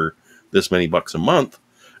games for this many bucks a month.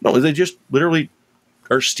 No, they just literally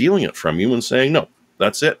are stealing it from you and saying, no,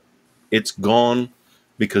 that's it. It's gone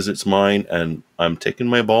because it's mine, and I'm taking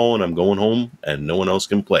my ball and I'm going home and no one else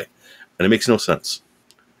can play. And it makes no sense.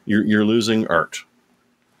 You're losing art.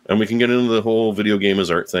 And we can get into the whole video game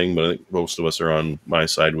as art thing, but I think most of us are on my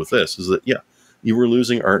side with this, is that, yeah, you were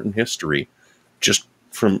losing art and history just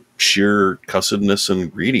from sheer cussedness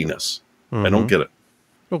and greediness. I don't get it.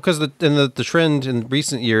 Well, because the trend in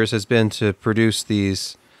recent years has been to produce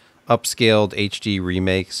these upscaled HD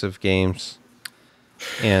remakes of games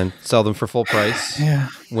and sell them for full price.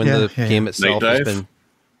 When the game itself has been.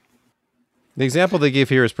 The example they give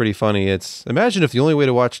here is pretty funny. It's, imagine if the only way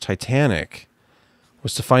to watch Titanic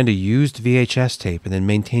was to find a used VHS tape and then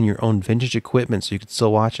maintain your own vintage equipment so you could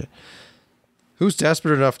still watch it. Who's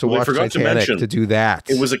desperate enough to watch Titanic to do that?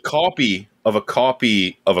 It was a copy of a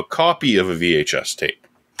copy of a copy of a VHS tape.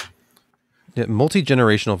 Yeah,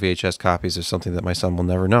 multi-generational VHS copies is something that my son will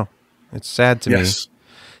never know. It's sad to me.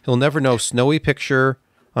 He'll never know snowy picture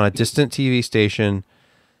on a distant TV station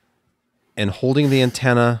and holding the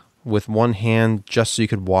antenna with one hand just so you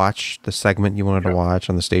could watch the segment you wanted to watch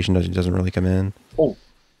on the station that doesn't really come in.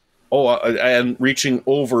 And reaching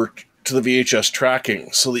over to the VHS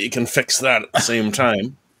tracking so that you can fix that at the same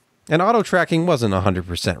time. And auto tracking wasn't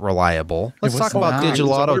 100% reliable. Let's talk about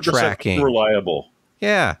digital auto tracking. Reliable.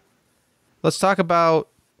 Yeah. Let's talk about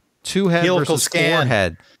two-head versus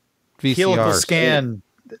four-head VCRs. Helical scan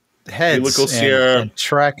heads and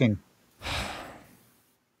tracking.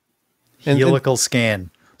 Helical scan.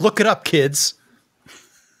 Look it up, kids.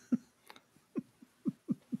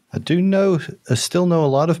 I still know a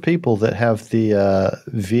lot of people that have the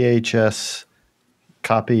VHS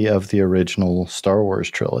copy of the original Star Wars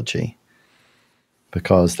trilogy,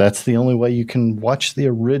 because that's the only way you can watch the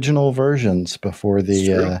original versions before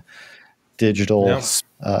the digital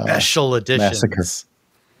special editions. Massacre.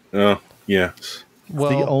 Oh, yeah. Well,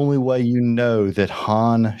 the only way you know that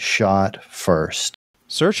Han shot first.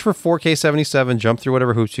 Search for 4K 77, jump through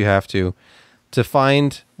whatever hoops you have to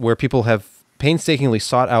find where people have painstakingly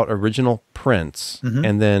sought out original prints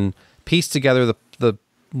and then pieced together the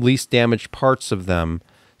least damaged parts of them,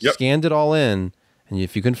 scanned it all in, and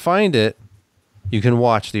if you can find it, you can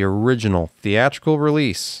watch the original theatrical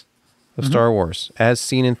release of Star Wars as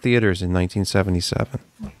seen in theaters in 1977.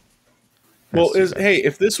 Well,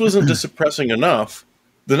 if this wasn't depressing enough,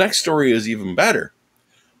 The next story is even better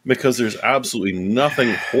because there's absolutely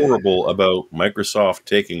nothing horrible about Microsoft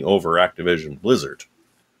taking over Activision Blizzard.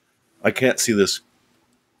 I can't see this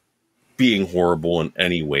being horrible in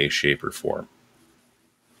any way, shape, or form.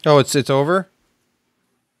 Oh, it's over?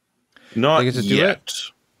 Not yet.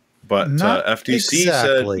 But FTC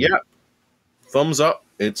exactly. said, yeah, thumbs up.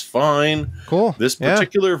 It's fine. Cool. This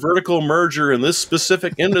particular vertical merger in this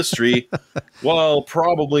specific industry will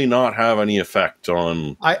probably not have any effect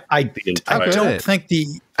on the entire. I don't think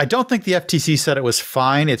the FTC said it was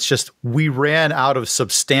fine. It's just we ran out of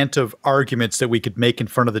substantive arguments that we could make in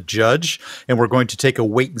front of the judge, and we're going to take a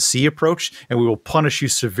wait and see approach, and we will punish you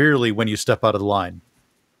severely when you step out of the line.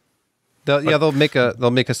 They'll make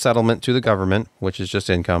a settlement to the government, which is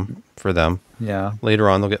just income for them. Yeah. Later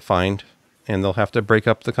on, they'll get fined, and they'll have to break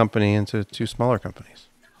up the company into 2 smaller companies.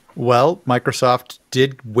 Well, Microsoft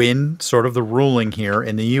did win sort of the ruling here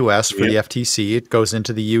in the U.S. for the FTC. It goes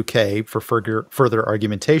into the U.K. for further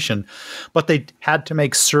argumentation. But they had to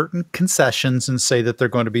make certain concessions and say that they're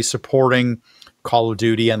going to be supporting Call of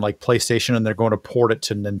Duty and like PlayStation, and they're going to port it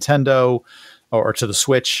to Nintendo or to the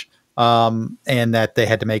Switch, and that they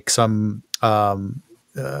had to make some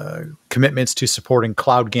commitments to supporting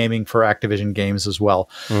cloud gaming for Activision games as well.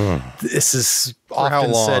 This is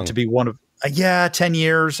often said to be one of 10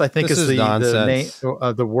 years, I think this is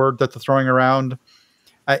the word that they're throwing around.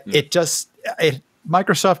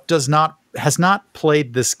 Microsoft has not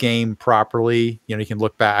played this game properly. You know, you can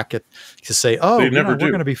look back to say, we're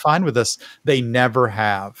going to be fine with this. They never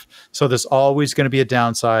have. So there's always going to be a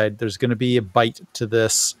downside. There's going to be a bite to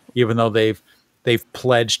this, even though they've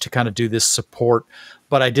pledged to kind of do this support.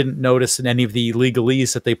 But I didn't notice in any of the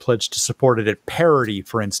legalese that they pledged to support it at parity,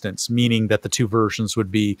 for instance, meaning that the 2 versions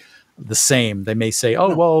would be the same. They may say,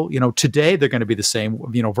 today they're going to be the same,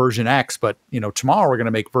 version X, but, tomorrow we're going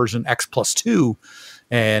to make version X plus 2,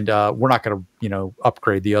 and we're not going to,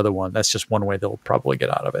 upgrade the other one. That's just one way they'll probably get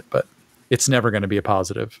out of it, but it's never going to be a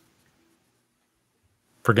positive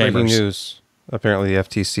for gamers. Breaking news. Apparently the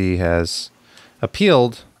FTC has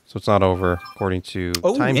appealed, so it's not over, according to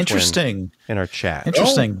Time interesting. Twin in our chat.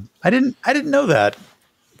 Interesting. I didn't know that.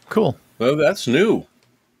 Cool. Well, that's new.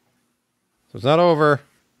 So it's not over.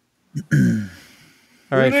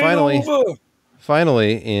 All right,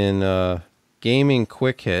 finally in gaming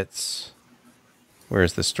quick hits.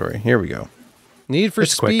 Where's the story? Here we go. Need for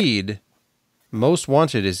Speed Most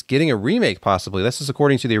Wanted is getting a remake, possibly. This is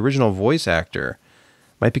according to the original voice actor.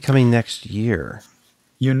 Might be coming next year.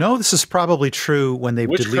 This is probably true when they've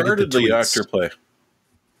deleted the tweets. Which card did the actor play?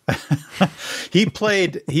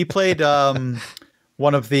 He played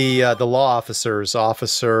one of the law officers.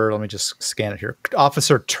 Let me just scan it here.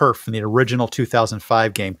 Officer Turf in the original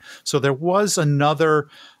 2005 game. So there was another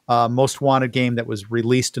Most Wanted game that was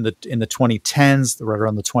released in the 2010s, right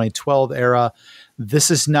around the 2012 era.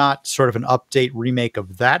 This is not sort of an update remake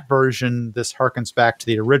of that version. This harkens back to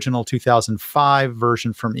the original 2005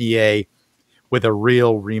 version from EA, with a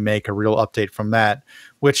real remake, a real update from that,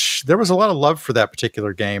 which there was a lot of love for that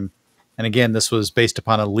particular game. And again, this was based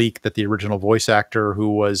upon a leak that the original voice actor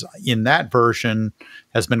who was in that version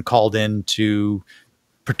has been called in to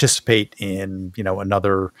participate in,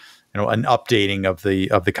 another, an updating of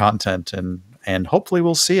the content, and hopefully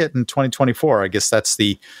we'll see it in 2024. I guess that's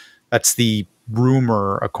the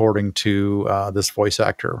rumor, according to this voice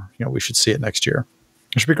actor. We should see it next year.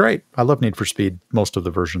 It should be great. I love Need for Speed, most of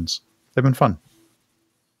the versions. They've been fun.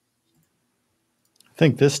 I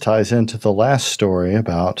think this ties into the last story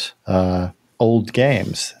about old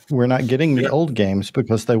games. We're not getting the old games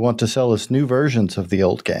because they want to sell us new versions of the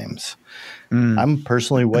old games. I'm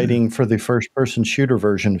personally waiting for the first-person shooter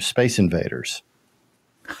version of Space Invaders.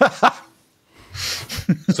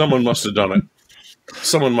 Someone must have done it.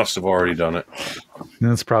 Someone must have already done it.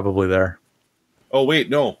 It's probably there. Oh, wait,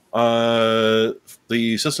 no.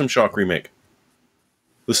 The System Shock remake.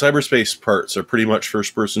 The cyberspace parts are pretty much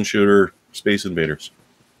first-person shooter Space Invaders.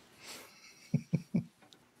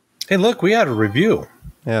 Hey, look, we had a review.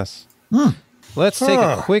 Yes. Let's take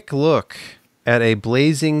a quick look at a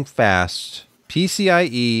blazing fast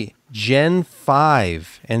PCIe Gen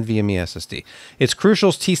 5 NVMe SSD. It's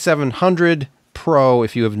Crucial's T700 Pro.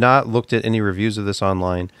 If you have not looked at any reviews of this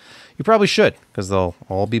online, you probably should, because they'll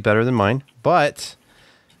all be better than mine. But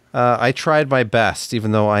I tried my best,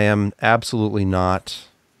 even though I am absolutely not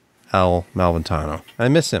Al Malventano. I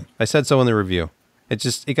miss him. I said so in the review.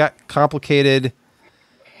 It got complicated.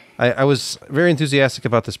 I was very enthusiastic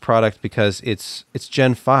about this product because it's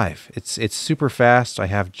Gen 5. It's super fast. I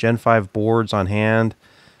have Gen 5 boards on hand,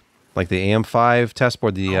 like the AM5 test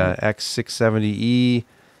board, the X670E,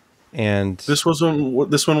 and this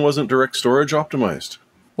one wasn't direct storage optimized.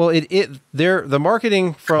 Well, the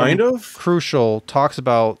marketing from Crucial talks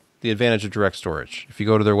about the advantage of direct storage. If you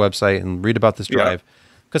go to their website and read about this drive,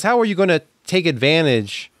 because how are you going to take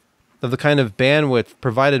advantage of the kind of bandwidth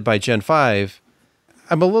provided by Gen 5?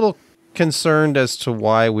 I'm a little concerned as to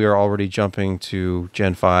why we are already jumping to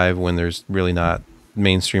Gen 5 when there's really not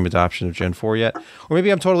mainstream adoption of Gen 4 yet. Or maybe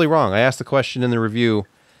I'm totally wrong. I asked the question in the review,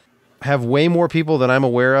 have way more people than I'm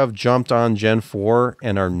aware of jumped on Gen 4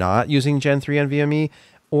 and are not using Gen 3 NVMe?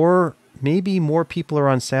 Or maybe more people are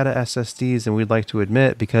on SATA SSDs than we'd like to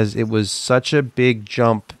admit because it was such a big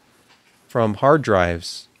jump from hard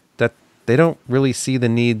drives that they don't really see the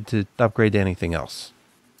need to upgrade to anything else.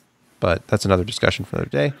 But that's another discussion for another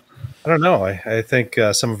day. I don't know. I think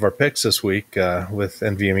some of our picks this week with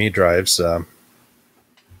NVMe drives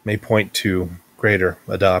may point to greater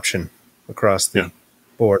adoption across the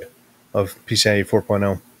board of PCIe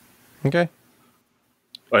 4.0. Okay.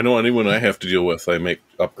 I know anyone I have to deal with, I make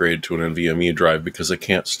upgrade to an NVMe drive because I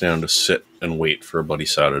can't stand to sit and wait for a buddy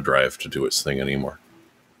SATA drive to do its thing anymore.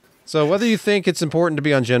 So whether you think it's important to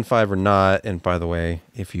be on Gen 5 or not, and by the way,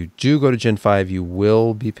 if you do go to Gen 5, you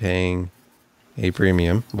will be paying a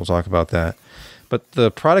premium. We'll talk about that. But the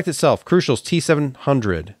product itself, Crucial's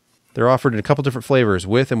T700, they're offered in a couple different flavors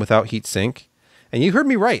with and without heatsink. And you heard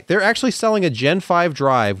me right. They're actually selling a Gen 5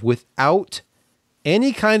 drive without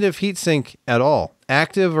any kind of heatsink at all,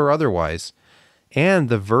 active or otherwise. And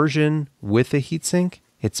the version with the heatsink,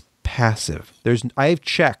 it's passive. I've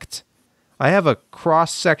checked. I have a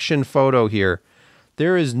cross-section photo here.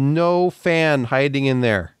 There is no fan hiding in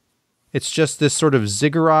there. It's just this sort of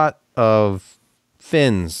ziggurat of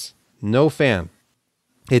fins. No fan.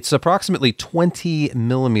 It's approximately 20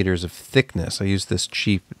 millimeters of thickness. I use this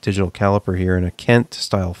cheap digital caliper here in a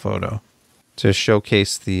Kent-style photo to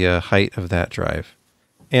showcase the height of that drive.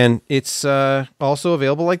 And it's also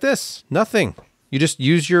available like this. Nothing. You just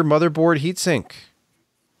use your motherboard heatsink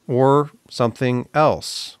or something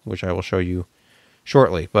else, which I will show you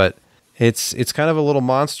shortly. But it's kind of a little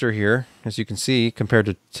monster here, as you can see, compared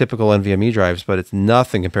to typical NVMe drives, but it's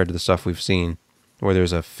nothing compared to the stuff we've seen, where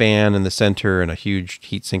there's a fan in the center and a huge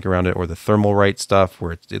heatsink around it, or the Thermalright stuff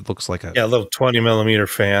where it looks like a little 20 millimeter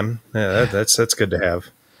fan. Yeah, that's good to have.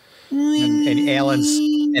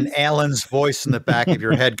 And Alan's voice in the back of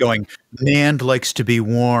your head going, "NAND likes to be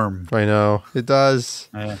warm." I know it does.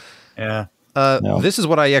 Yeah. This is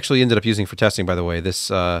what I actually ended up using for testing, by the way. This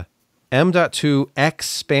M.2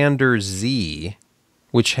 Expander Z,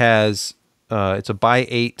 which has it's a by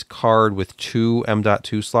 8 card with 2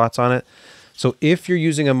 M.2 slots on it. So if you're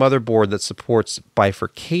using a motherboard that supports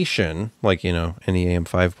bifurcation, like, any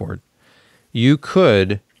AM5 board, you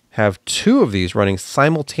could have 2 of these running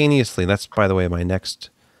simultaneously. That's, by the way, my next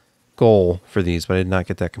goal for these, but I did not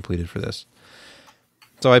get that completed for this.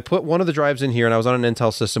 So I put one of the drives in here, and I was on an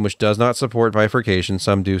Intel system which does not support bifurcation.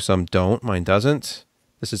 Some do, some don't. Mine doesn't.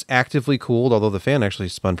 This is actively cooled, although the fan actually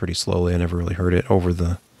spun pretty slowly. I never really heard it over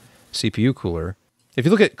the CPU cooler. If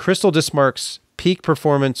you look at Crystal Dismark's peak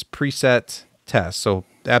performance preset test, so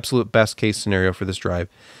absolute best case scenario for this drive,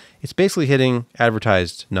 it's basically hitting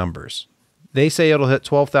advertised numbers. They say it'll hit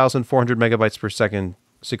 12,400 megabytes per second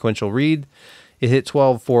sequential read. It hit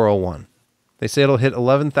 12,401. They say it'll hit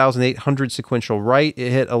 11,800 sequential write.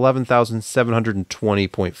 It hit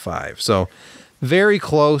 11,720.5. So very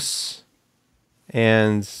close.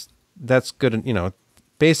 And that's good.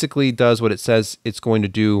 Basically does what it says it's going to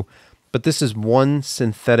do. But this is one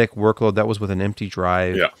synthetic workload that was with an empty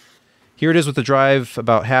drive. Yeah. Here it is with the drive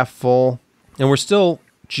about half full. And we're still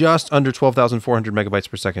just under 12,400 megabytes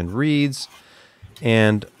per second reads.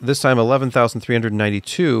 And this time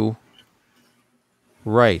 11,392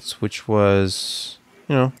 writes, which was,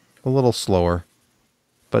 a little slower,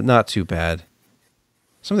 but not too bad.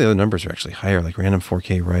 Some of the other numbers are actually higher, like random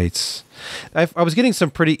 4K writes. I was getting some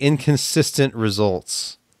pretty inconsistent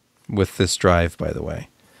results with this drive, by the way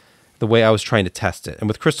I was trying to test it, and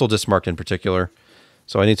with Crystal Dismark in particular.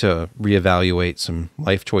 So I need to reevaluate some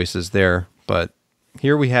life choices there. But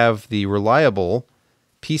here we have the reliable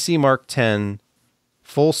PC Mark 10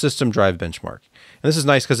 full system drive benchmark. And this is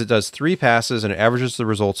nice because it does 3 passes and it averages the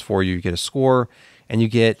results for you. You get a score and you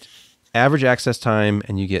get average access time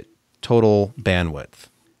and you get total bandwidth.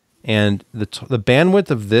 And the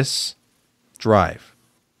bandwidth of this drive,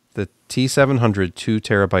 the T700 2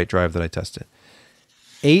 terabyte drive that I tested,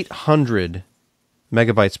 800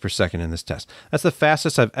 megabytes per second in this test. That's the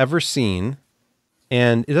fastest I've ever seen.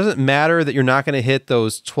 And it doesn't matter that you're not going to hit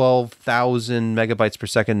those 12,000 megabytes per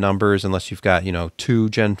second numbers unless you've got, 2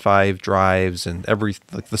 Gen 5 drives and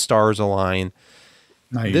the stars align.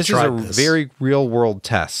 This is a very real world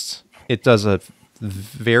test. It does a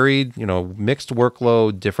varied, mixed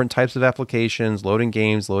workload, different types of applications, loading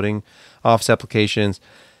games, loading Office applications.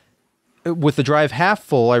 With the drive half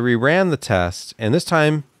full, I reran the test, and this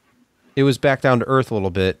time it was back down to earth a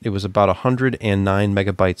little bit. It was about 109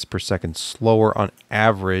 megabytes per second slower on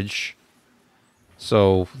average.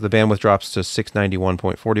 So the bandwidth drops to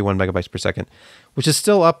 691.41 megabytes per second, which is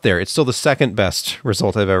still up there. It's still the second best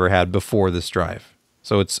result I've ever had before this drive.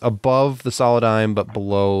 So it's above the Solidime, but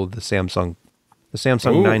below the Samsung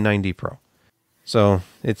 990 Pro. So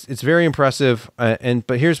it's very impressive.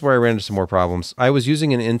 But here's where I ran into some more problems. I was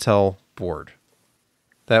using an Intel board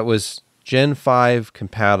that was Gen 5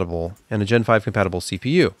 compatible and a Gen 5 compatible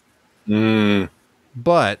CPU.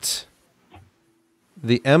 But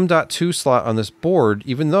the M.2 slot on this board,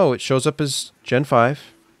 even though it shows up as Gen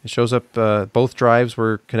 5, it shows up both drives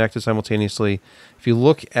were connected simultaneously. If you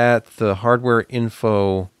look at the hardware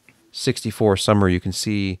info 64 summary, you can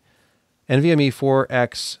see NVMe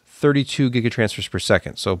 4X 32 gigatransfers per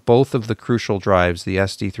second. So both of the crucial drives, the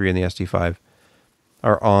SD3 and the SD5,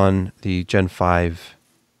 are on the Gen 5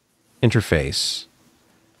 interface.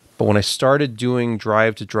 But when I started doing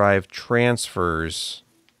drive-to-drive transfers,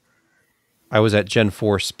 I was at Gen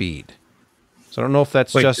 4 speed. So I don't know if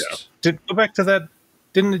that's go back to that.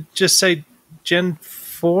 Didn't it just say Gen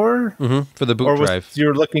 4? For the boot drive.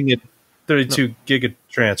 You're looking at 32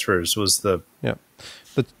 gigatransfers was the... Yeah.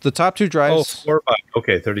 The top two drives...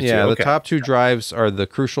 32. Yeah, the top two drives are the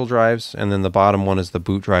crucial drives, and then the bottom one is the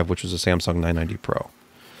boot drive, which is a Samsung 990 Pro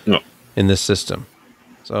in this system.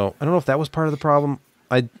 So I don't know if that was part of the problem.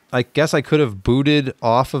 I guess I could have booted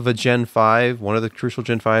off of a Gen 5, one of the crucial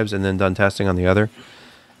Gen 5s, and then done testing on the other.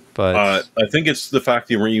 But I think it's the fact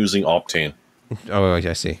that you weren't using Optane. Oh,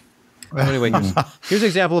 I see. Well, anyway, here's an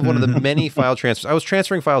example of one of the many file transfers. I was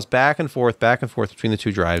transferring files back and forth between the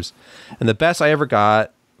two drives. And the best I ever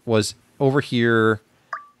got was over here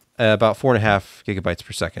about 4.5 gigabytes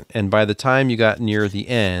per second. And by the time you got near the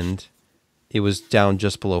end, it was down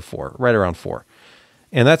just below 4, right around 4.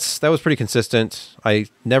 And that was pretty consistent. I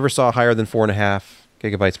never saw higher than 4.5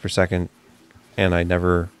 gigabytes per second. And I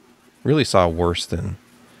never really saw worse than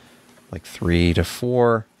like 3 to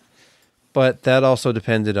 4. But that also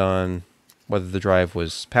depended on whether the drive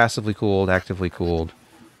was passively cooled, actively cooled.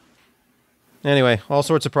 Anyway, all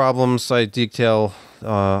sorts of problems. I detail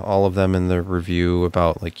all of them in the review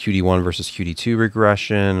about like QD1 versus QD2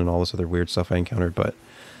 regression and all this other weird stuff I encountered.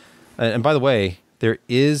 And by the way, there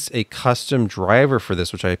is a custom driver for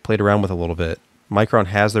this, which I played around with a little bit. Micron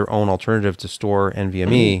has their own alternative to store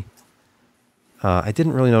NVMe. I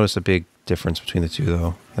didn't really notice a big difference between the two,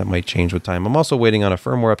 though. That might change with time. I'm also waiting on a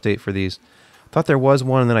firmware update for these. Thought there was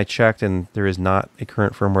one, and then I checked, and there is not a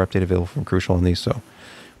current firmware update available from Crucial on these, so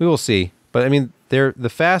we will see. But, I mean, they're the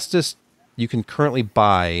fastest you can currently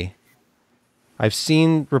buy. I've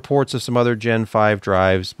seen reports of some other Gen 5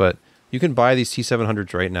 drives, but you can buy these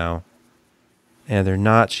T700s right now, and they're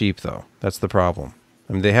not cheap, though. That's the problem.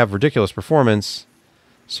 I mean, they have ridiculous performance,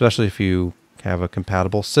 especially if you have a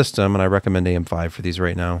compatible system, and I recommend AM5 for these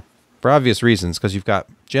right now. For obvious reasons, because you've got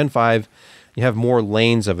Gen 5, you have more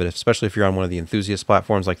lanes of it, especially if you're on one of the enthusiast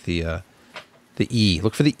platforms like the E.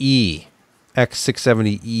 Look for the E,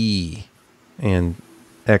 X670E, and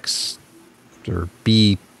X or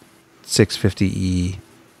B650E.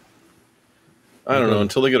 I don't know.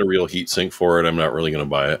 Until they get a real heat sink for it, I'm not really going to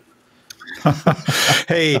buy it.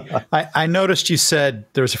 Hey, I noticed you said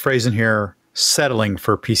there's a phrase in here, settling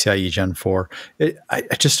for PCIe Gen 4. I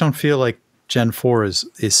just don't feel like Gen 4 is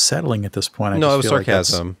settling at this point. No, it was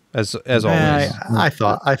sarcasm, as always. I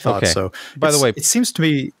thought okay. So. By the way, it seems to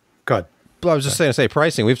me. God, I was just saying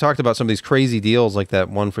pricing. We've talked about some of these crazy deals, like that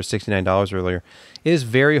one for $69 earlier. It is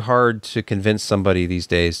very hard to convince somebody these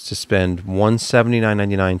days to spend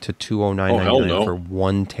 $179.99 to $209.99 for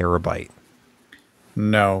 1 terabyte.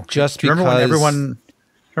 No, just because when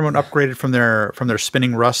everyone upgraded from their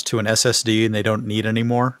spinning Rust to an SSD and they don't need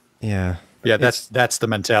anymore. Yeah, that's the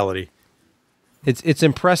mentality. It's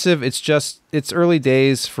impressive. It's early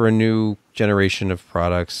days for a new generation of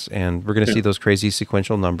products, and we're going to see those crazy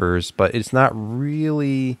sequential numbers, but it's not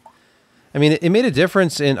really. I mean, it made a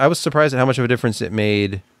difference, and I was surprised at how much of a difference it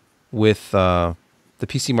made with the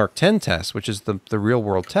PC Mark 10 test, which is the real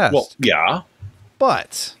world test. Well, yeah,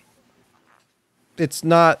 but it's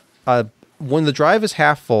not. When the drive is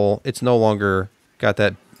half full, it's no longer got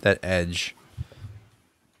that edge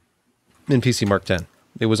in PC Mark 10.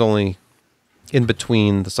 It was only in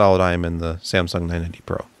between the Solidime and the Samsung 990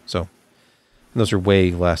 Pro. So those are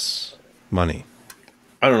way less money.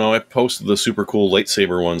 I don't know. I posted the super cool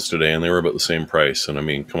lightsaber ones today, and they were about the same price. And I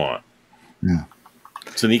mean, come on. Yeah.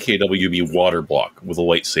 It's an EKWB water block with a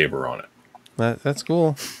lightsaber on it. That's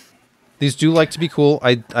cool. These do like to be cool.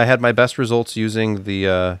 I had my best results using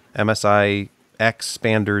the MSI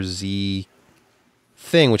Expander Z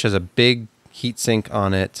thing, which has a big heatsink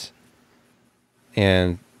on it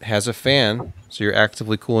and has a fan, so you're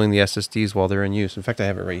actively cooling the SSDs while they're in use. In fact, I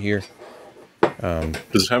have it right here. Does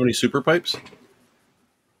it have any super pipes?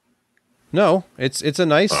 No, it's a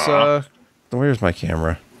nice. Where's my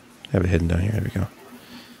camera? I have it hidden down here. There we go.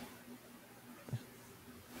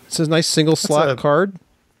 It's a nice single slot card.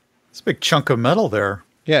 It's a big chunk of metal there.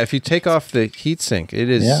 Yeah, if you take off the heatsink, it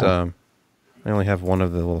is. Yeah. I only have one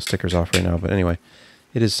of the little stickers off right now, but anyway,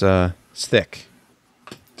 it is. It's thick.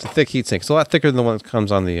 It's a thick heatsink. It's a lot thicker than the one that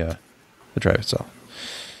comes on the drive itself.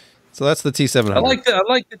 So that's the T700. I like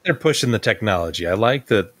that they're pushing the technology. I like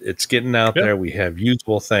that it's getting out there. We have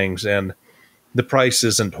usable things, and the price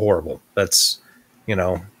isn't horrible. That's, I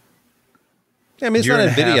mean, it's not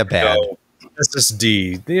NVIDIA bad.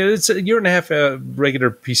 SSD. It's a year and a half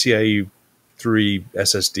regular PCIe 3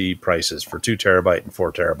 SSD prices for 2 terabyte and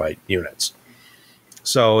 4 terabyte units.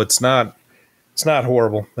 So it's not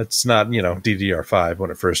horrible. It's not, DDR5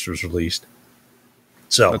 when it first was released.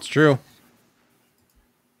 So that's true.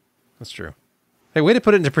 That's true. Hey, way to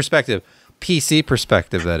put it into perspective. PC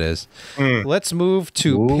perspective, that is. Let's move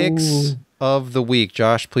to picks of the week.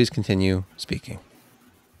 Josh, please continue speaking.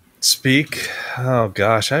 Oh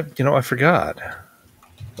gosh, I forgot.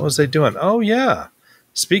 What was they doing? Oh yeah.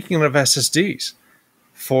 Speaking of SSDs,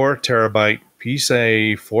 4 terabyte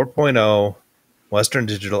PCIe 4.0 Western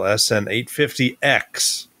Digital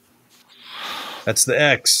SN850X. That's the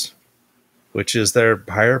X, which is their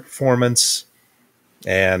higher performance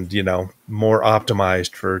and, more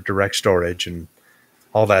optimized for direct storage and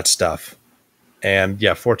all that stuff. And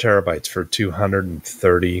yeah, 4 terabytes for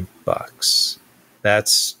 $230.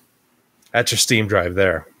 That's your Steam drive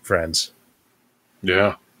there, friends.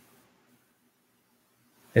 Yeah.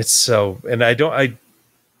 It's so, and I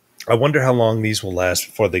wonder how long these will last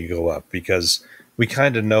before they go up, because we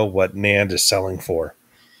kind of know what NAND is selling for.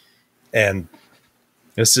 And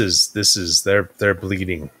this is they're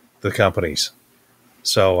bleeding the companies.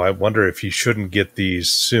 So I wonder if you shouldn't get these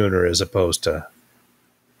sooner as opposed to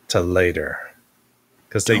later,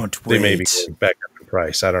 because they may be going back up in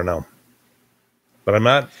price. I don't know, but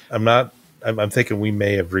I'm thinking we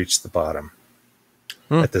may have reached the bottom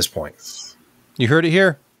at this point. You heard it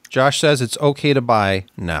here. Josh says it's okay to buy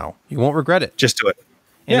now. You won't regret it. Just do it.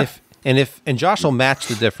 And Josh will match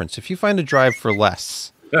the difference. If you find a drive for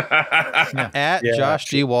less, at Josh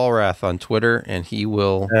G. Walrath on Twitter, and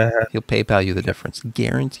he'll PayPal you the difference,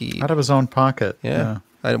 guaranteed. Out of his own pocket. Yeah.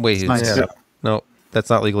 No, that's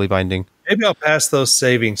not legally binding. Maybe I'll pass those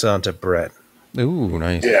savings on to Brett. Ooh,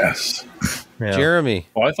 nice. Yes. Yeah. Jeremy.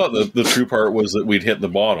 Well, I thought the true part was that we'd hit the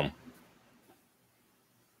bottom.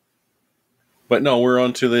 But no, we're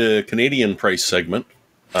on to the Canadian price segment,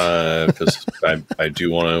 because I do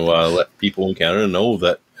want to let people in Canada know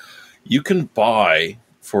that you can buy,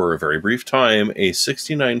 for a very brief time, a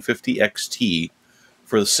 6950 XT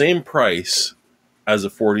for the same price as a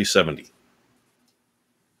 4070.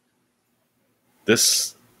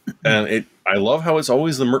 I love how it's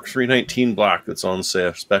always the Merc 319 Black that's on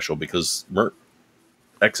special, because Merc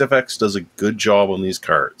XFX does a good job on these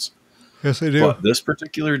cards. Yes, they do. But this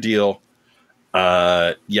particular deal,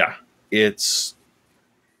 it's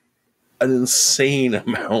an insane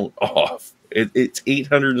amount off. It's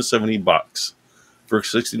 $870 for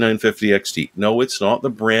 6950 XT. No, it's not the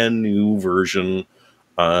brand new version,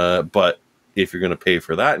 but if you're going to pay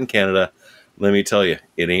for that in Canada, let me tell you,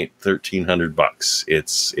 it ain't $1,300.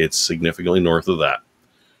 It's significantly north of that.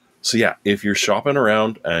 So yeah, if you're shopping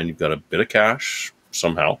around and you've got a bit of cash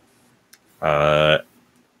somehow,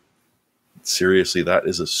 seriously, that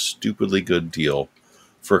is a stupidly good deal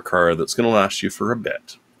for a car that's going to last you for a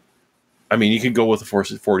bit. I mean, you could go with a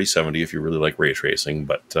 4070 if you really like ray tracing,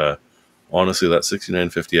 but honestly, that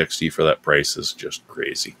 6950 XT for that price is just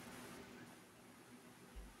crazy.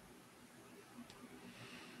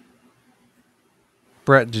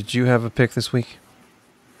 Brett, did you have a pick this week?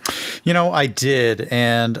 I did,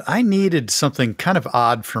 and I needed something kind of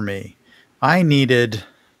odd for me. I needed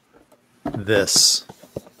this.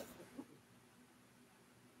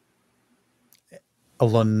 A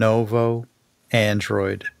Lenovo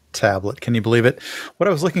Android tablet. Can you believe it? What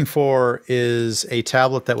I was looking for is a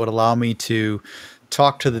tablet that would allow me to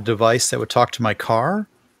talk to the device that would talk to my car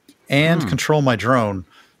and control my drone.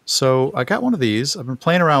 So I got one of these. I've been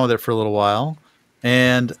playing around with it for a little while,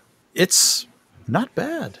 and it's not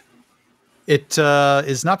bad. It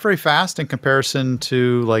is not very fast in comparison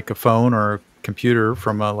to like a phone or a computer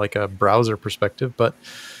from a browser perspective, but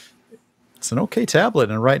it's an okay tablet.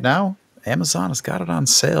 And right now, Amazon has got it on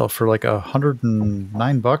sale for like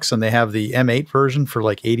 $109, and they have the M8 version for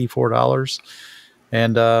like $84.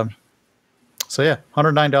 And so yeah,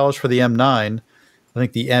 $109 for the M9. I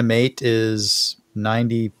think the M8 is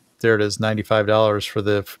 $95 for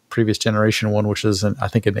the previous generation one, which is I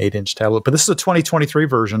think an 8-inch tablet. But this is a 2023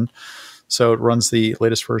 version, so it runs the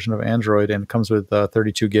latest version of Android, and it comes with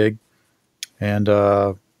 32 gig, and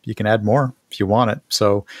you can add more if you want it.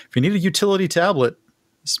 So if you need a utility tablet,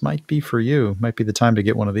 this might be for you. Might be the time to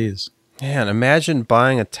get one of these. Man, imagine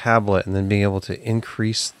buying a tablet and then being able to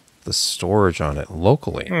increase the storage on it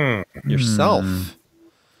locally yourself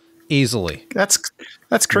easily. That's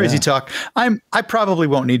crazy talk. I probably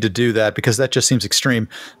won't need to do that because that just seems extreme.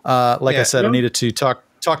 I said, I needed to talk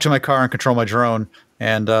to my car and control my drone,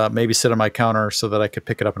 and maybe sit on my counter so that I could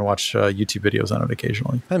pick it up and watch YouTube videos on it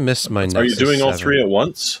occasionally. I miss my Nexus 7. Are you doing all three at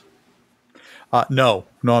once? No,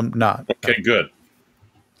 I'm not. Okay, good.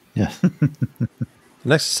 Yeah. The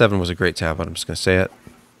Nexus 7 was a great tablet. I'm just going to say it.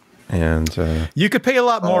 And you could pay a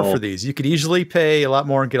lot more for these. You could easily pay a lot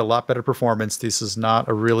more and get a lot better performance. This is not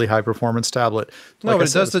a really high performance tablet. No, but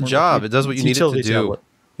it does the job. It does what you need it to do. Tablet.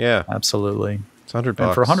 Yeah, absolutely. It's $100.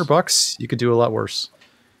 And for $100, you could do a lot worse.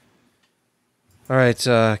 All right,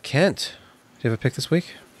 Kent, do you have a pick this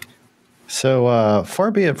week? So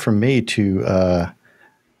far be it from me to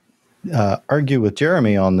argue with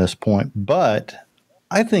Jeremy on this point, but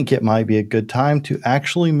I think it might be a good time to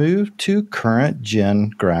actually move to current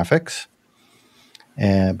gen graphics.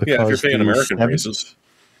 And because if you're paying American prices.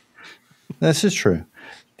 This is true.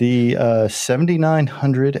 The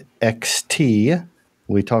 7900 XT,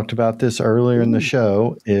 we talked about this earlier in the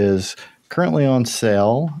show, is currently on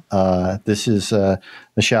sale. This is a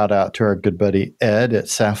shout out to our good buddy Ed at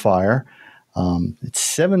Sapphire.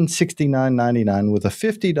 It's $769.99 with a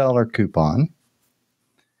 $50 coupon.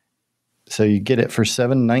 So you get it for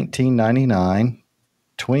 $719.99,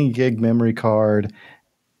 20 gig memory card,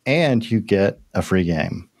 and you get a free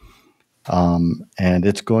game. And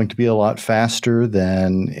it's going to be a lot faster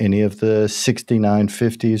than any of the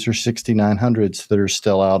 6950s or 6900s that are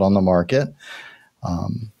still out on the market.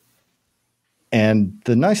 And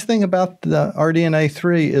the nice thing about the RDNA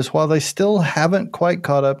 3 is while they still haven't quite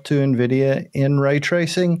caught up to NVIDIA in ray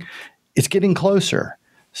tracing, it's getting closer.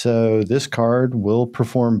 So this card will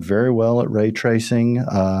perform very well at ray tracing.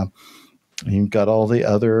 You've got all the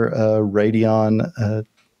other Radeon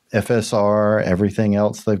FSR, everything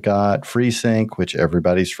else they've got, FreeSync, which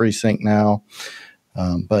everybody's FreeSync now.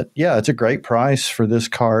 But yeah, it's a great price for this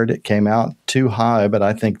card. It came out too high, but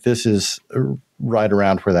I think this is right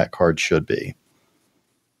around where that card should be.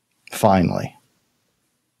 Finally.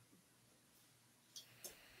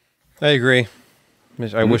 I agree.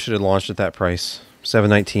 I wish it had launched at that price.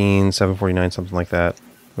 $719, $749, something like that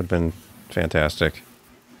would have been fantastic.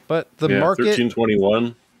 But the market,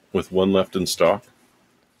 $1321 with one left in stock.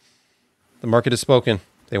 The market has spoken.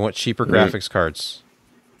 They want cheaper graphics cards,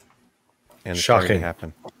 and it's starting to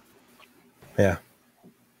happen. Yeah.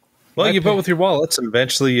 Well, you vote with your wallets, and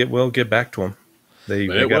eventually it will get back to them. They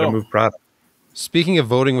got to move product. Speaking of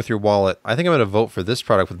voting with your wallet, I think I'm going to vote for this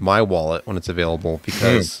product with my wallet when it's available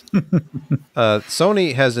because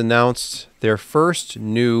Sony has announced their first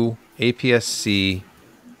new APS-C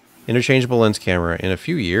interchangeable lens camera in a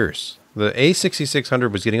few years. The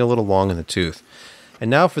A6600 was getting a little long in the tooth. And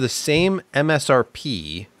now for the same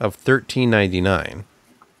MSRP of $13.99,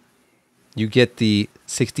 you get the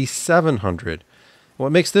 6700.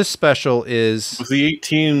 What makes this special is with the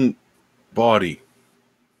 18 body.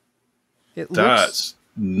 That's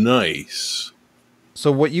nice.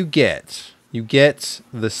 So what you get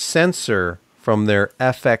the sensor from their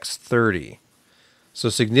FX30. So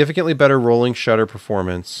significantly better rolling shutter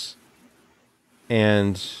performance.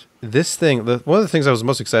 And this thing, one of the things I was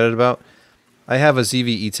most excited about, I have a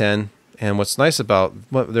ZV-E10, and what's nice about,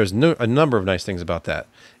 there's a number of nice things about that.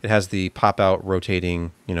 It has the pop-out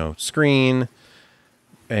rotating, screen,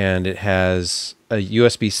 and it has a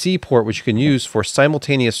USB-C port which you can use for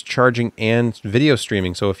simultaneous charging and video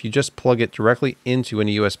streaming. So if you just plug it directly into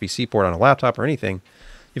any USB-C port on a laptop or anything,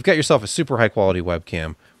 you've got yourself a super high-quality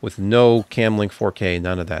webcam with no Camlink 4K,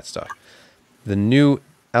 none of that stuff. The new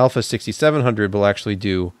Alpha 6700 will actually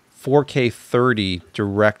do 4K 30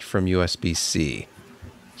 direct from USB-C.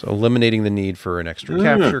 So eliminating the need for an extra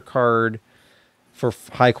capture card for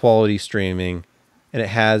high-quality streaming. And it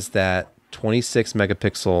has that 26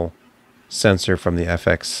 megapixel sensor from the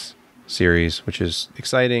FX series, which is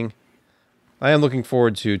exciting. I am looking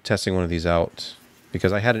forward to testing one of these out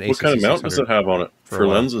because I had an A6600. What kind of mount does it have on it for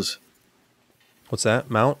lenses? What's that?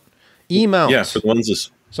 Mount? E-mounts. Yeah, for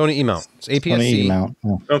lenses. Sony E-mount. It's APS-C. E-mount.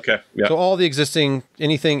 Yeah. Okay. Yeah. So all the existing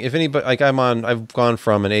anything, if anybody like I've gone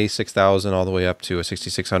from an A6000 all the way up to a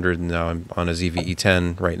 6600, and now I'm on a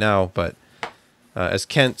ZV-E10 right now. But as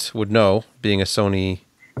Kent would know, being a Sony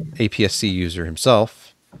APS-C user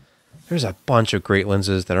himself, there's a bunch of great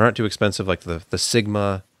lenses that aren't too expensive, like the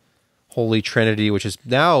Sigma Holy Trinity, which has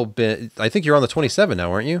now been. I think you're on the 27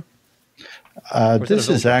 now, aren't you? This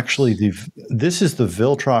is actually the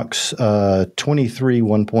Viltrox 23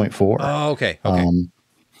 1.4. Oh, okay.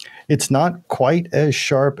 It's not quite as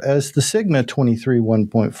sharp as the Sigma 23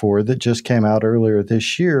 1.4 that just came out earlier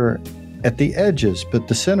this year at the edges, but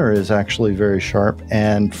the center is actually very sharp.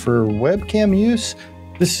 And for webcam use,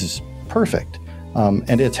 this is perfect.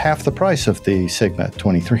 And it's half the price of the Sigma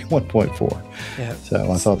 23 1.4. Yeah,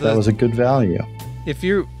 so I thought that was a good value. If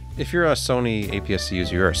you're a Sony APS-C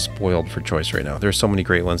user, you're spoiled for choice right now. There's so many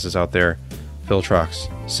great lenses out there. Viltrox,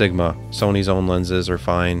 Sigma, Sony's own lenses are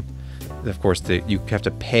fine. Of course, you have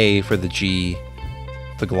to pay for the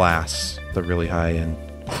glass, the really high-end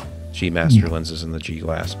G Master lenses and the G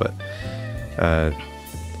glass. But I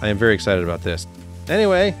am very excited about this.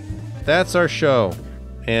 Anyway, that's our show.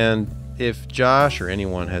 And if Josh or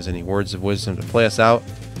anyone has any words of wisdom to play us out,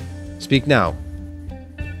 speak now.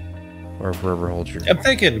 Or forever hold your... I'm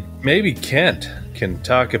thinking maybe Kent can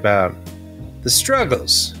talk about the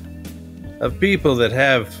struggles of people that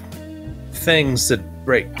have things that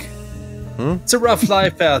break. It's a rough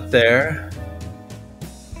life out there.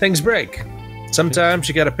 Things break. Sometimes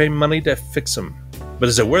you got to pay money to fix them. But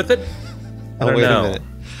is it worth it? I don't know.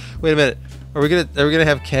 Wait a minute. Are we gonna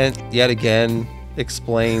have Kent yet again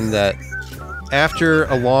explain that after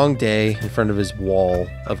a long day in front of his wall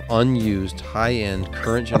of unused high-end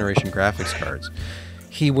current generation graphics cards,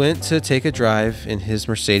 he went to take a drive in his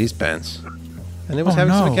Mercedes-Benz, and it was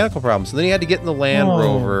having some mechanical problems. So then he had to get in the Land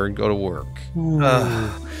Rover and go to work.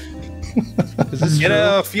 Is this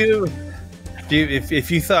true?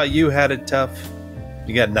 If you thought you had it tough,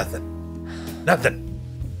 you got nothing. Nothing.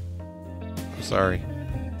 I'm sorry.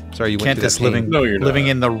 Sorry, you went Kent through is that pain. living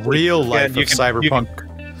in the real life of Cyberpunk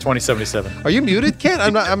 2077. Are you muted, Kent?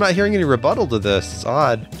 I'm not hearing any rebuttal to this. It's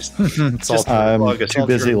odd. I'm too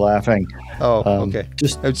busy laughing. Oh, okay.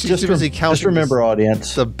 Just remember,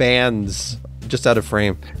 audience, the bands just out of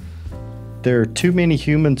frame. There are too many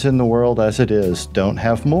humans in the world as it is. Don't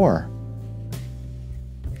have more.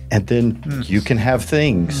 And then you can have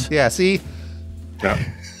things. Yeah, see? Yeah.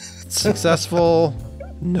 Successful,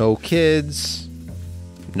 no kids,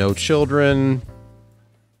 no children,